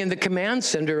dwelling in the command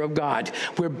center of God.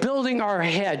 We're building our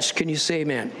hedge. Can you say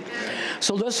amen?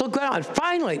 So let's look on.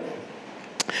 Finally,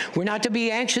 We're not to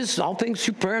be anxious, all things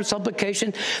through prayer and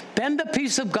supplication. Then the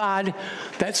peace of God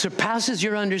that surpasses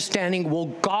your understanding will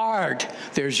guard,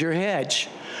 there's your hedge,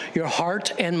 your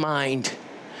heart and mind.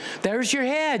 There's your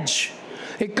hedge.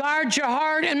 It guards your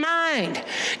heart and mind.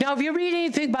 Now, if you read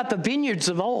anything about the vineyards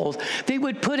of old, they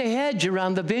would put a hedge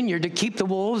around the vineyard to keep the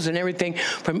wolves and everything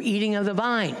from eating of the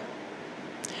vine.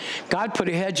 God put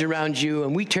a hedge around you,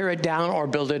 and we tear it down or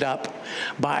build it up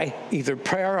by either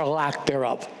prayer or lack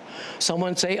thereof.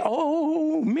 Someone say,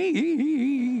 oh,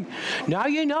 me. Now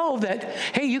you know that,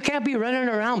 hey, you can't be running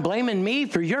around blaming me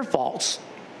for your faults.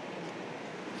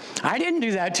 I didn't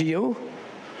do that to you.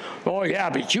 Oh, yeah,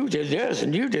 but you did this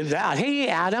and you did that. Hey,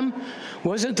 Adam,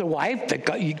 wasn't the wife that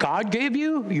God gave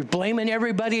you? You're blaming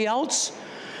everybody else?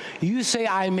 You say,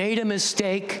 I made a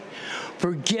mistake,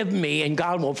 forgive me, and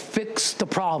God will fix the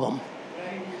problem.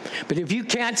 But if you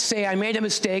can't say, I made a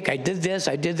mistake, I did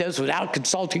this without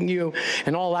consulting you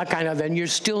and all that kind of, then you're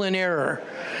still in error.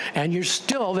 And you're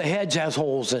still, the hedge has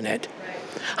holes in it.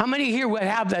 How many here would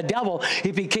have the devil,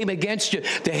 if he came against you,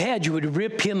 the hedge would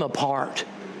rip him apart?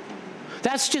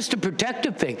 That's just a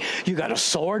protective thing. You got a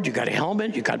sword, you got a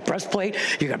helmet, you got breastplate,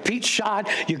 you got peach shot,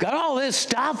 you got all this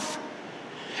stuff.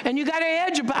 And you got a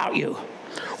hedge about you.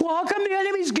 Well, how come the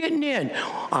enemy's getting in?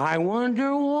 I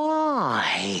wonder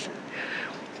why.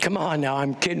 Come on now,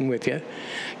 I'm kidding with you.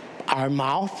 Our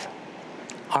mouth,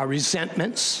 our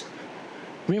resentments.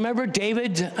 Remember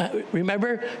David,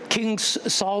 remember King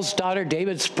Saul's daughter,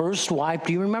 David's first wife?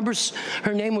 Do you remember?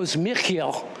 Her name was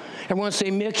Michal. Everyone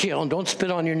say Michal, and don't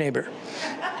spit on your neighbor.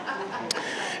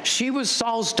 She was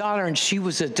Saul's daughter, and she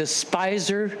was a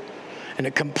despiser and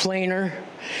a complainer.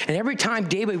 And every time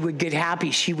David would get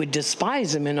happy, she would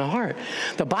despise him in her heart.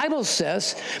 The Bible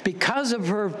says because of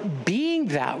her being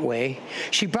that way,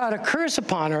 she brought a curse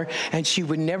upon her, and she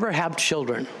would never have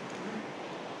children.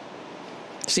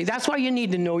 See, that's why you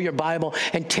need to know your Bible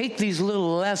and take these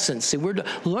little lessons. See, we're to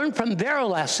learn from their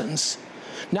lessons,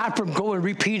 not from going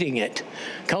repeating it.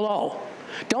 Hello.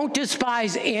 Don't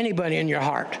despise anybody in your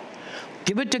heart.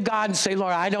 Give it to God and say,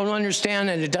 Lord, I don't understand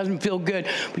and it doesn't feel good.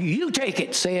 But you take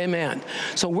it. Say amen.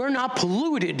 So we're not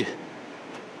polluted.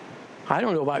 I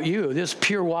don't know about you. This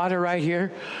pure water right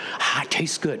here, it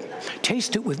tastes good.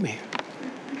 Taste it with me.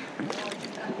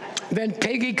 Then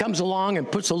Peggy comes along and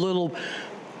puts a little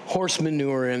horse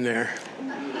manure in there.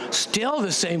 Still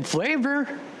the same flavor,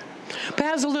 but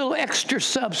has a little extra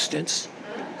substance.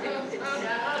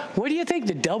 What do you think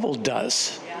the devil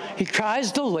does? He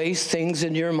tries to lace things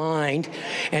in your mind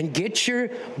and get your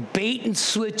bait and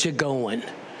switch going.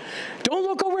 Don't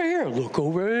look over here. Look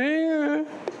over here.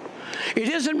 It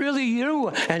isn't really you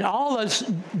and all this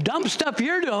dumb stuff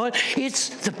you're doing. It's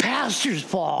the pastor's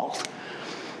fault.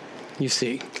 You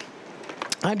see,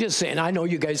 I'm just saying, I know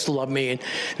you guys love me, and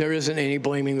there isn't any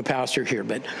blaming the pastor here,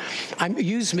 but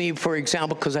use me for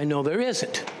example because I know there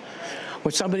isn't.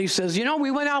 When somebody says, you know, we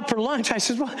went out for lunch, I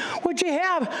said, well, what'd you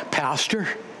have, Pastor?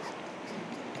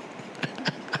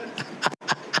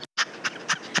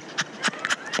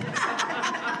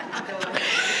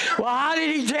 Well, how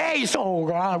did he taste? Oh,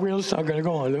 God, we're just not going to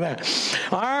go on to that.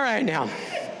 All right, now.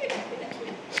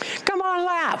 Come on,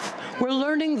 laugh. We're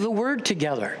learning the word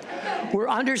together. We're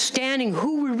understanding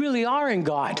who we really are in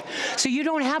God. So you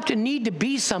don't have to need to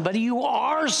be somebody. You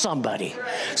are somebody.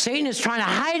 Satan is trying to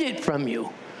hide it from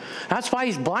you. That's why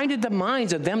he's blinded the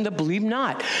minds of them that believe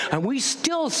not. And we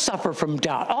still suffer from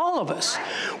doubt, all of us.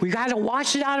 We got to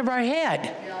wash it out of our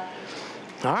head.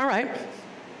 All right.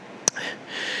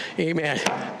 Amen.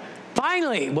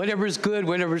 Finally, whatever is good,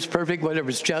 whatever is perfect, whatever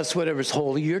is just, whatever is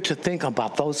holy, you're to think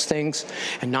about those things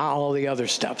and not all the other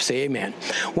stuff. Say amen.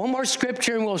 One more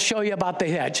scripture and we'll show you about the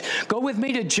hedge. Go with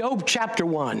me to Job chapter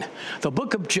 1, the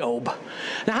book of Job.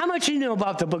 Now, how much do you know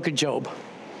about the book of Job?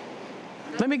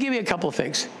 Let me give you a couple of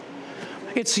things.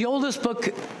 It's the oldest book,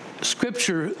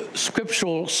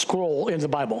 scriptural scroll in the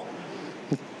Bible.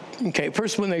 Okay,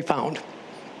 first one they found.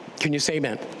 Can you say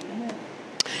amen?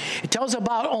 It tells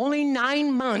about only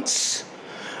 9 months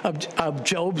of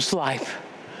Job's life.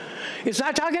 It's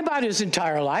not talking about his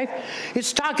entire life.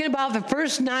 It's talking about the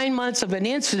first 9 months of an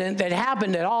incident that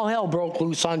happened that all hell broke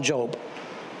loose on Job.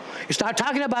 It's not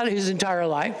talking about his entire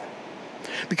life.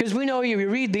 Because we know if you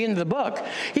read the end of the book,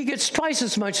 he gets twice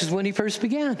as much as when he first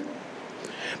began.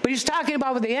 But he's talking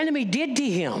about what the enemy did to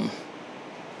him.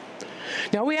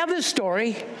 Now we have this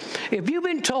story. If you've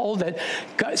been told that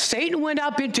Satan went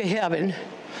up into heaven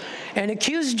and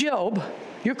accused Job,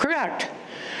 you're correct.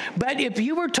 But if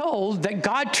you were told that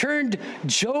God turned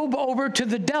Job over to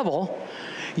the devil,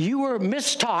 you were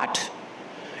mistaught.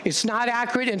 It's not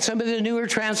accurate, and some of the newer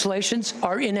translations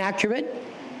are inaccurate.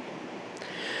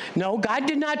 No, God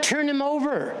did not turn him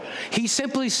over. He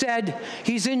simply said,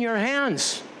 he's in your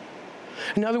hands.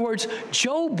 In other words,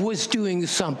 Job was doing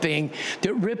something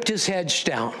that ripped his hedge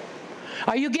down.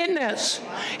 Are you getting this?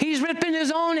 He's ripping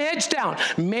his own hedge down.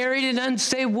 Married an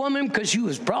unsaved woman because she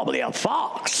was probably a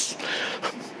fox.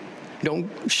 Don't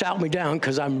shout me down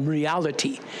because I'm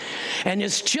reality. And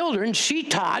his children,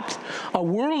 a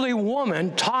worldly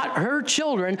woman taught her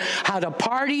children how to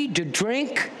party, to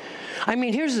drink. I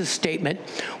mean, here's a statement.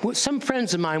 Some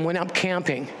friends of mine went up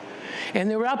camping. And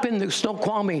they were up in the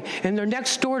Snoqualmie, and they're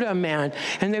next door to a man,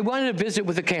 and they wanted to visit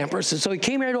with the campers. And so he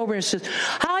came right over and says,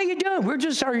 how are you doing? We're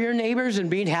just your neighbors and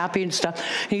being happy and stuff.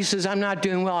 And he says, I'm not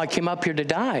doing well. I came up here to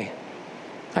die.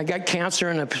 I got cancer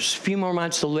and a few more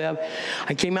months to live.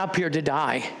 I came up here to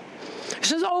die. He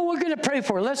says, oh, we're going to pray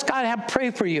for you. Let's God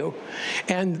pray for you.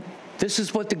 And this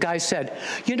is what the guy said.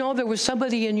 You know, there was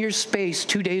somebody in your space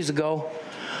 2 days ago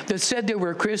that said they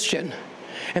were a Christian.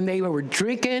 And they were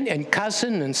drinking and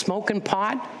cussing and smoking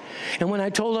pot. And when I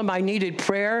told them I needed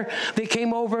prayer, they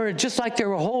came over just like they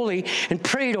were holy and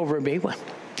prayed over me,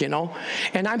 you know.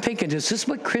 And I'm thinking, is this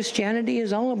what Christianity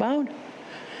is all about?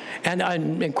 And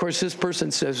of course, this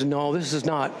person says, no, that's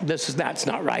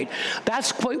not right.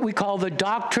 That's what we call the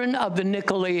doctrine of the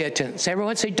Nicolaitans.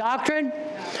 Everyone say doctrine?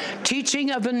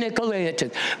 Teaching of the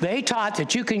Nicolaitans. They taught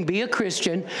that you can be a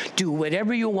Christian, do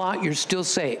whatever you want, you're still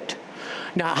saved.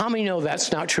 Now, how many know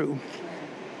that's not true?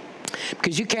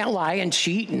 Because you can't lie and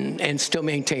cheat and still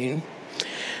maintain.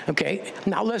 Okay,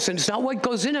 now listen, it's not what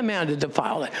goes in a man to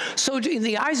defile it. So in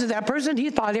the eyes of that person, he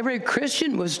thought every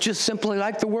Christian was just simply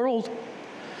like the world.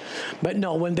 But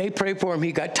no, when they prayed for him,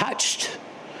 he got touched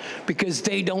because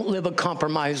they don't live a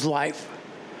compromised life.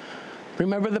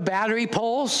 Remember the battery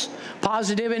poles,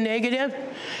 positive and negative?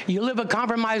 You live a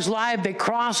compromised life, they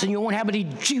cross and you won't have any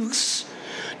juice,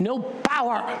 no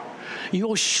power.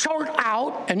 You'll short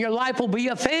out and your life will be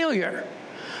a failure.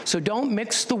 So don't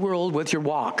mix the world with your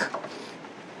walk.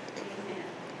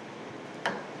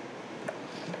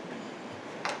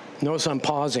 Notice I'm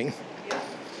pausing.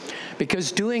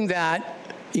 Because doing that,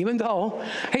 even though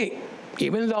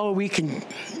we can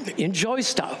enjoy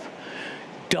stuff,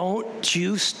 don't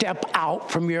you step out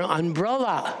from your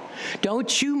umbrella.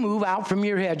 Don't you move out from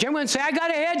your hedge. Everyone say, I got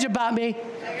a hedge about me.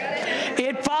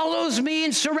 It follows me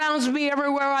and surrounds me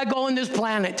everywhere I go on this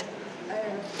planet.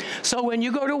 So when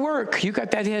you go to work, you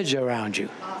got that hedge around you.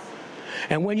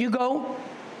 And when you go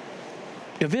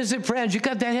to visit friends, you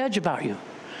got that hedge about you.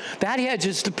 That hedge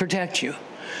is to protect you.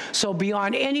 So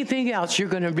beyond anything else, you're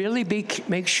going to really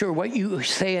make sure what you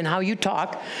say and how you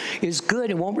talk is good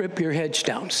and won't rip your hedge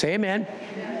down. Say amen.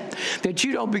 Amen. That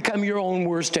you don't become your own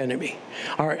worst enemy.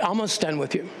 All right, almost done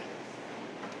with you.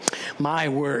 My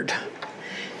word.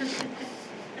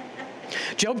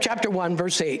 Job chapter 1,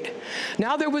 verse 8.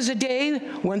 Now there was a day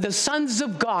when the sons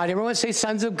of God, everyone say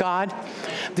sons of God,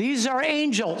 these are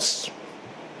angels.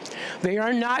 They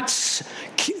are not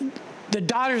the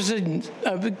daughters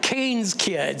of Cain's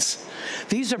kids.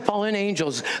 These are fallen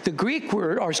angels. The Greek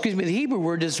word, the Hebrew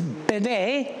word is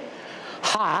B'nai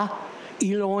Ha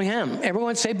Elohim.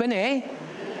 Everyone say B'nai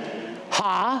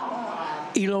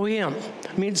Ha Elohim.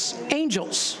 It means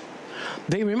angels.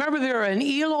 They remember they're an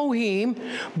Elohim,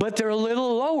 but they're a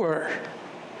little lower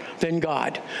than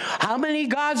God. How many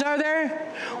gods are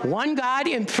there? One God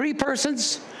in three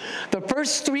persons. The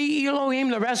first three Elohim,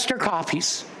 the rest are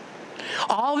copies.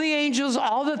 All the angels,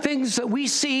 all the things that we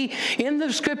see in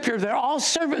the scripture, they're all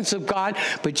servants of God,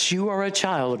 but you are a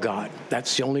child of God.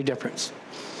 That's the only difference.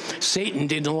 Satan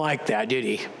didn't like that, did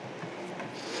he?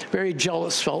 Very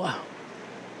jealous fella.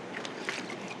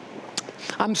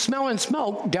 I'm smelling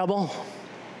smoke, devil.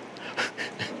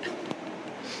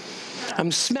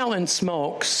 I'm smelling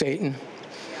smoke, Satan.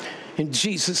 In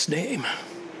Jesus' name.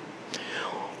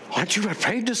 Aren't you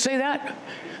afraid to say that?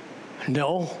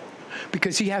 No.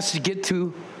 Because he has to get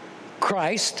through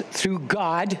Christ, through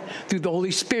God, through the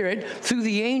Holy Spirit, through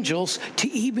the angels to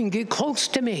even get close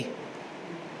to me.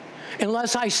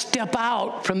 Unless I step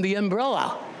out from the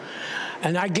umbrella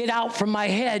and I get out from my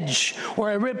hedge or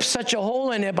I rip such a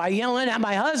hole in it by yelling at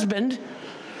my husband,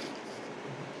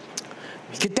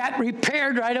 get that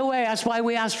repaired right away. That's why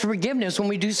we ask for forgiveness when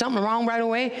we do something wrong right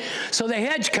away, so the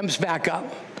hedge comes back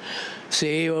up.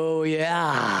 See, oh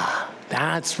yeah,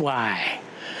 that's why.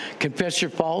 Confess your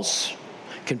faults,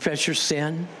 confess your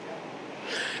sin,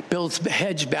 builds the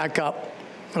hedge back up.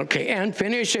 Okay, and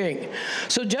finishing.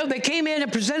 So they came in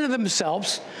and presented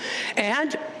themselves,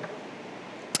 and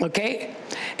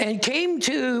came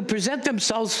to present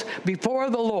themselves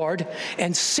before the Lord,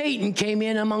 and Satan came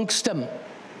in amongst them.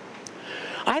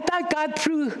 I thought God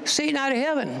threw Satan out of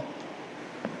heaven.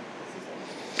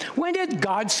 When did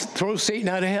God throw Satan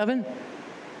out of heaven?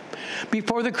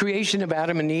 Before the creation of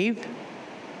Adam and Eve.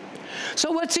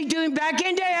 So what's he doing back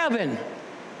into heaven?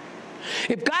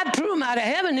 If God threw him out of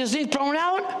heaven, isn't he thrown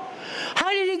out? How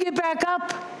did he get back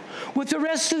up? With the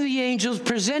rest of the angels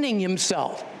presenting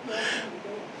himself.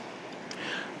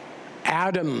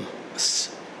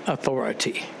 Adam's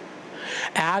authority.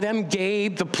 Adam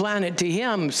gave the planet to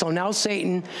him, so now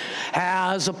Satan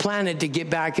has a planet to get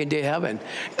back into heaven.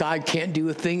 God can't do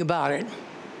a thing about it.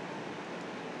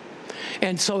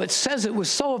 And so it says it was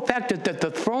so affected that the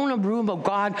throne room of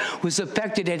God was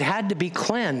affected. It had to be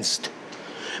cleansed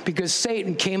because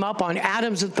Satan came up on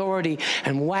Adam's authority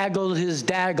and waggled his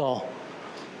daggle.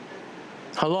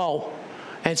 Hello?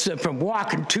 And said, from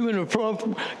walking to and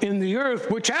fro in the earth,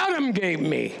 which Adam gave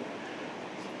me.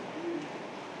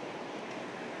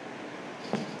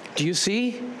 Do you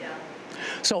see? Yeah.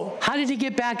 So how did he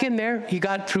get back in there? He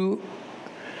got through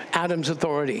Adam's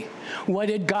authority. What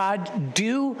did God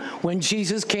do when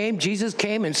Jesus came? Jesus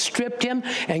came and stripped him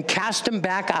and cast him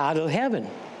back out of heaven.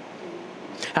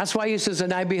 That's why he says,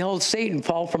 and I beheld Satan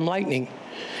fall from lightning.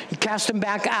 He cast him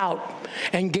back out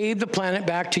and gave the planet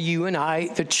back to you and I,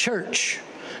 the church,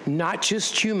 not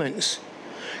just humans.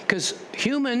 Because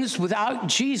humans without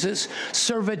Jesus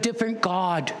serve a different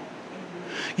God.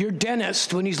 Your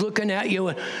dentist, when he's looking at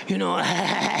you, you know,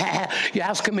 you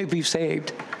ask him if he's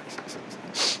saved.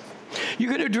 You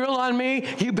going to drill on me?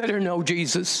 You better know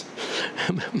Jesus.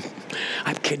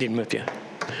 I'm kidding with you.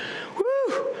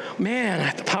 Woo!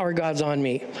 Man, the power of God's on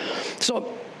me.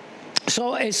 So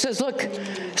it says, look,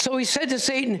 so he said to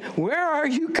Satan, where are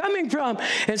you coming from?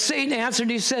 And Satan answered,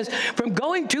 he says, from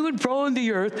going to and fro in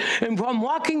the earth and from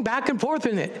walking back and forth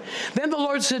in it. Then the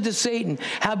Lord said to Satan,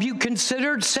 have you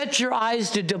considered, set your eyes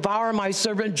to devour my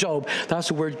servant Job? That's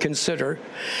the word consider.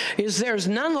 There's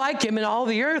none like him in all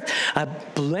the earth, a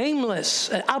blameless,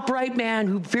 an upright man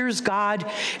who fears God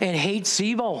and hates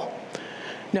evil.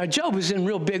 Now, Job was in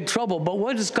real big trouble, but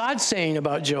what is God saying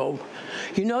about Job?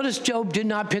 You notice Job did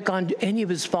not pick on any of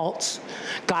his faults.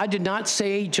 God did not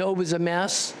say Job is a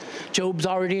mess. Job's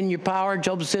already in your power.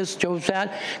 Job's this, Job's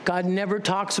that. God never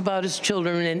talks about his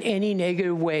children in any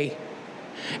negative way.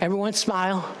 Everyone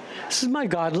smile. This is my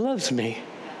God loves me.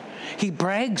 He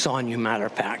brags on you, matter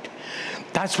of fact.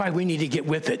 That's why we need to get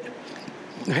with it.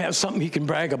 Have something he can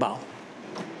brag about.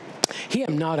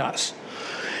 Him, not us.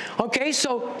 Okay,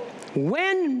 so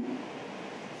when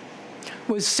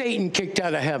was Satan kicked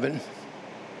out of heaven?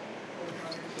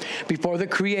 Before the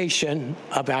creation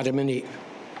of Adam and Eve.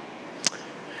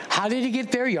 How did he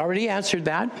get there? You already answered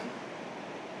that.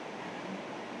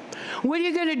 What are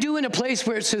you going to do in a place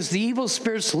where it says the evil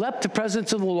spirits left the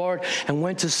presence of the Lord and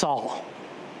went to Saul?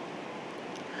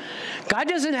 God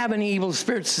doesn't have any evil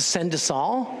spirits to send to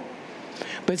Saul.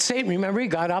 But Satan, remember, he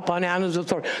got up on Adam's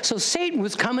authority. So Satan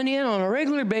was coming in on a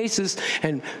regular basis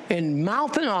and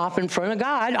mouthing off in front of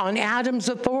God on Adam's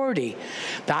authority.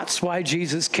 That's why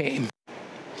Jesus came.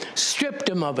 Stripped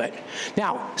him of it.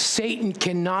 Now, Satan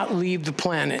cannot leave the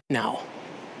planet now.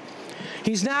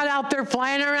 He's not out there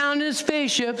flying around in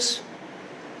spaceships.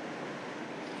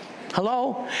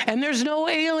 Hello? And there's no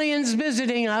aliens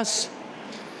visiting us.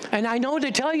 And I know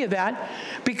to tell you that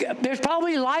because there's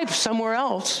probably life somewhere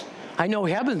else. I know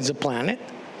heaven's a planet.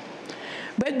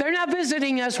 But they're not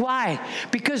visiting us. Why?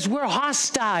 Because we're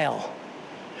hostile.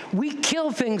 We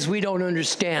kill things we don't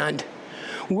understand.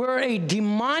 We're a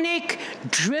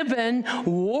demonic-driven,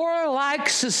 warlike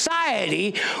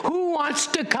society who wants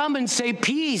to come and say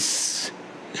peace.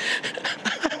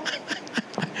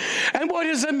 And what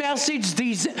is the message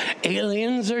these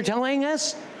aliens are telling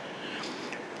us?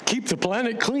 Keep the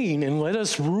planet clean and let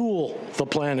us rule the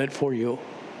planet for you.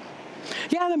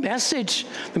 Yeah, the message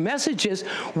is,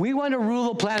 we want to rule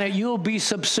the planet. You'll be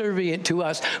subservient to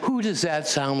us. Who does that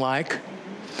sound like?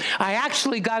 I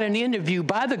actually got an interview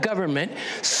by the government,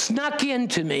 snuck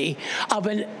into me, of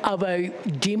a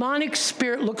demonic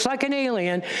spirit, looks like an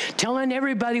alien, telling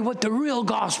everybody what the real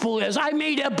gospel is. I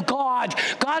made up God.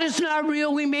 God is not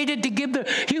real. We made it to give the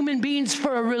human beings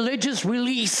for a religious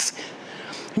release.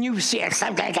 And you see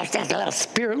some guy got that little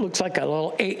spirit, looks like a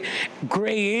little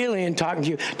gray alien talking to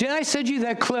you. Did I send you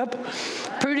that clip?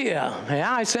 Pretty,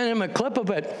 yeah, I sent him a clip of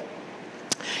it.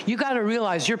 You got to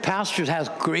realize your pastor has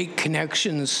great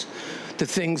connections to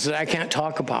things that I can't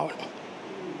talk about.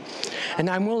 And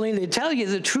I'm willing to tell you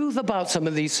the truth about some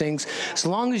of these things as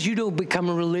long as you don't become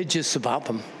religious about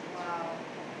them.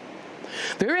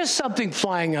 There is something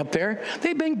flying up there.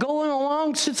 They've been going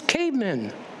along since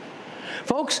cavemen.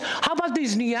 Folks, how about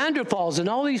these Neanderthals and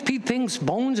all these things,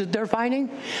 bones that they're finding?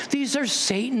 These are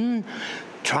Satan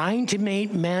trying to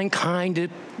make mankind to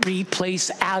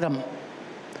replace Adam.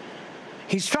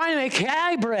 He's trying to make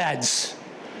hybrids.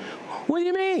 What do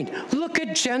you mean? Look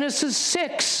at Genesis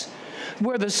 6,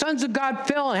 where the sons of God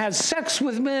fell and had sex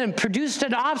with men and produced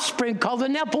an offspring called the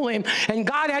Nephilim, and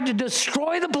God had to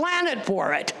destroy the planet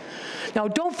for it. Now,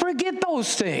 don't forget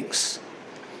those things.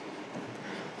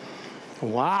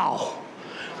 Wow.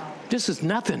 This is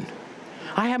nothing.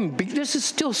 This is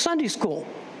still Sunday school.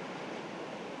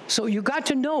 So you got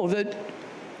to know that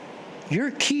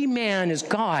your key man is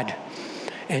God,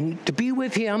 and to be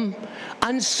with him,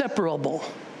 inseparable.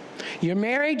 You're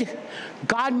married,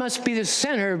 God must be the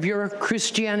center of your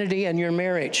Christianity and your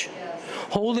marriage. Yes.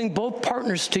 Holding both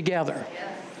partners together.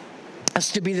 Yes.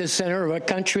 Has to be the center of our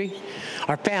country,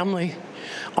 our family,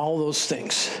 all those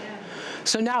things. Yeah.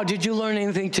 So now, did you learn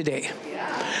anything today?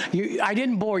 Yeah. I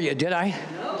didn't bore you, did I?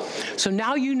 No. So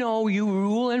now you know you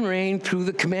rule and reign through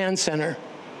the command center.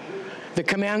 The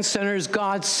command center is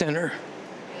God's center.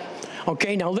 Yeah.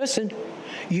 Okay, now listen.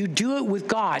 You do it with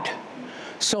God.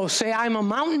 So say, I'm a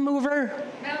mountain mover.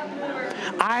 Mountain mover.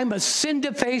 I'm a sin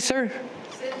defacer.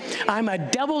 I'm a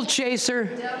devil chaser.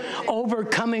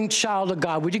 Overcoming child of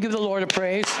God. Would you give the Lord a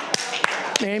praise?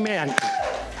 Amen.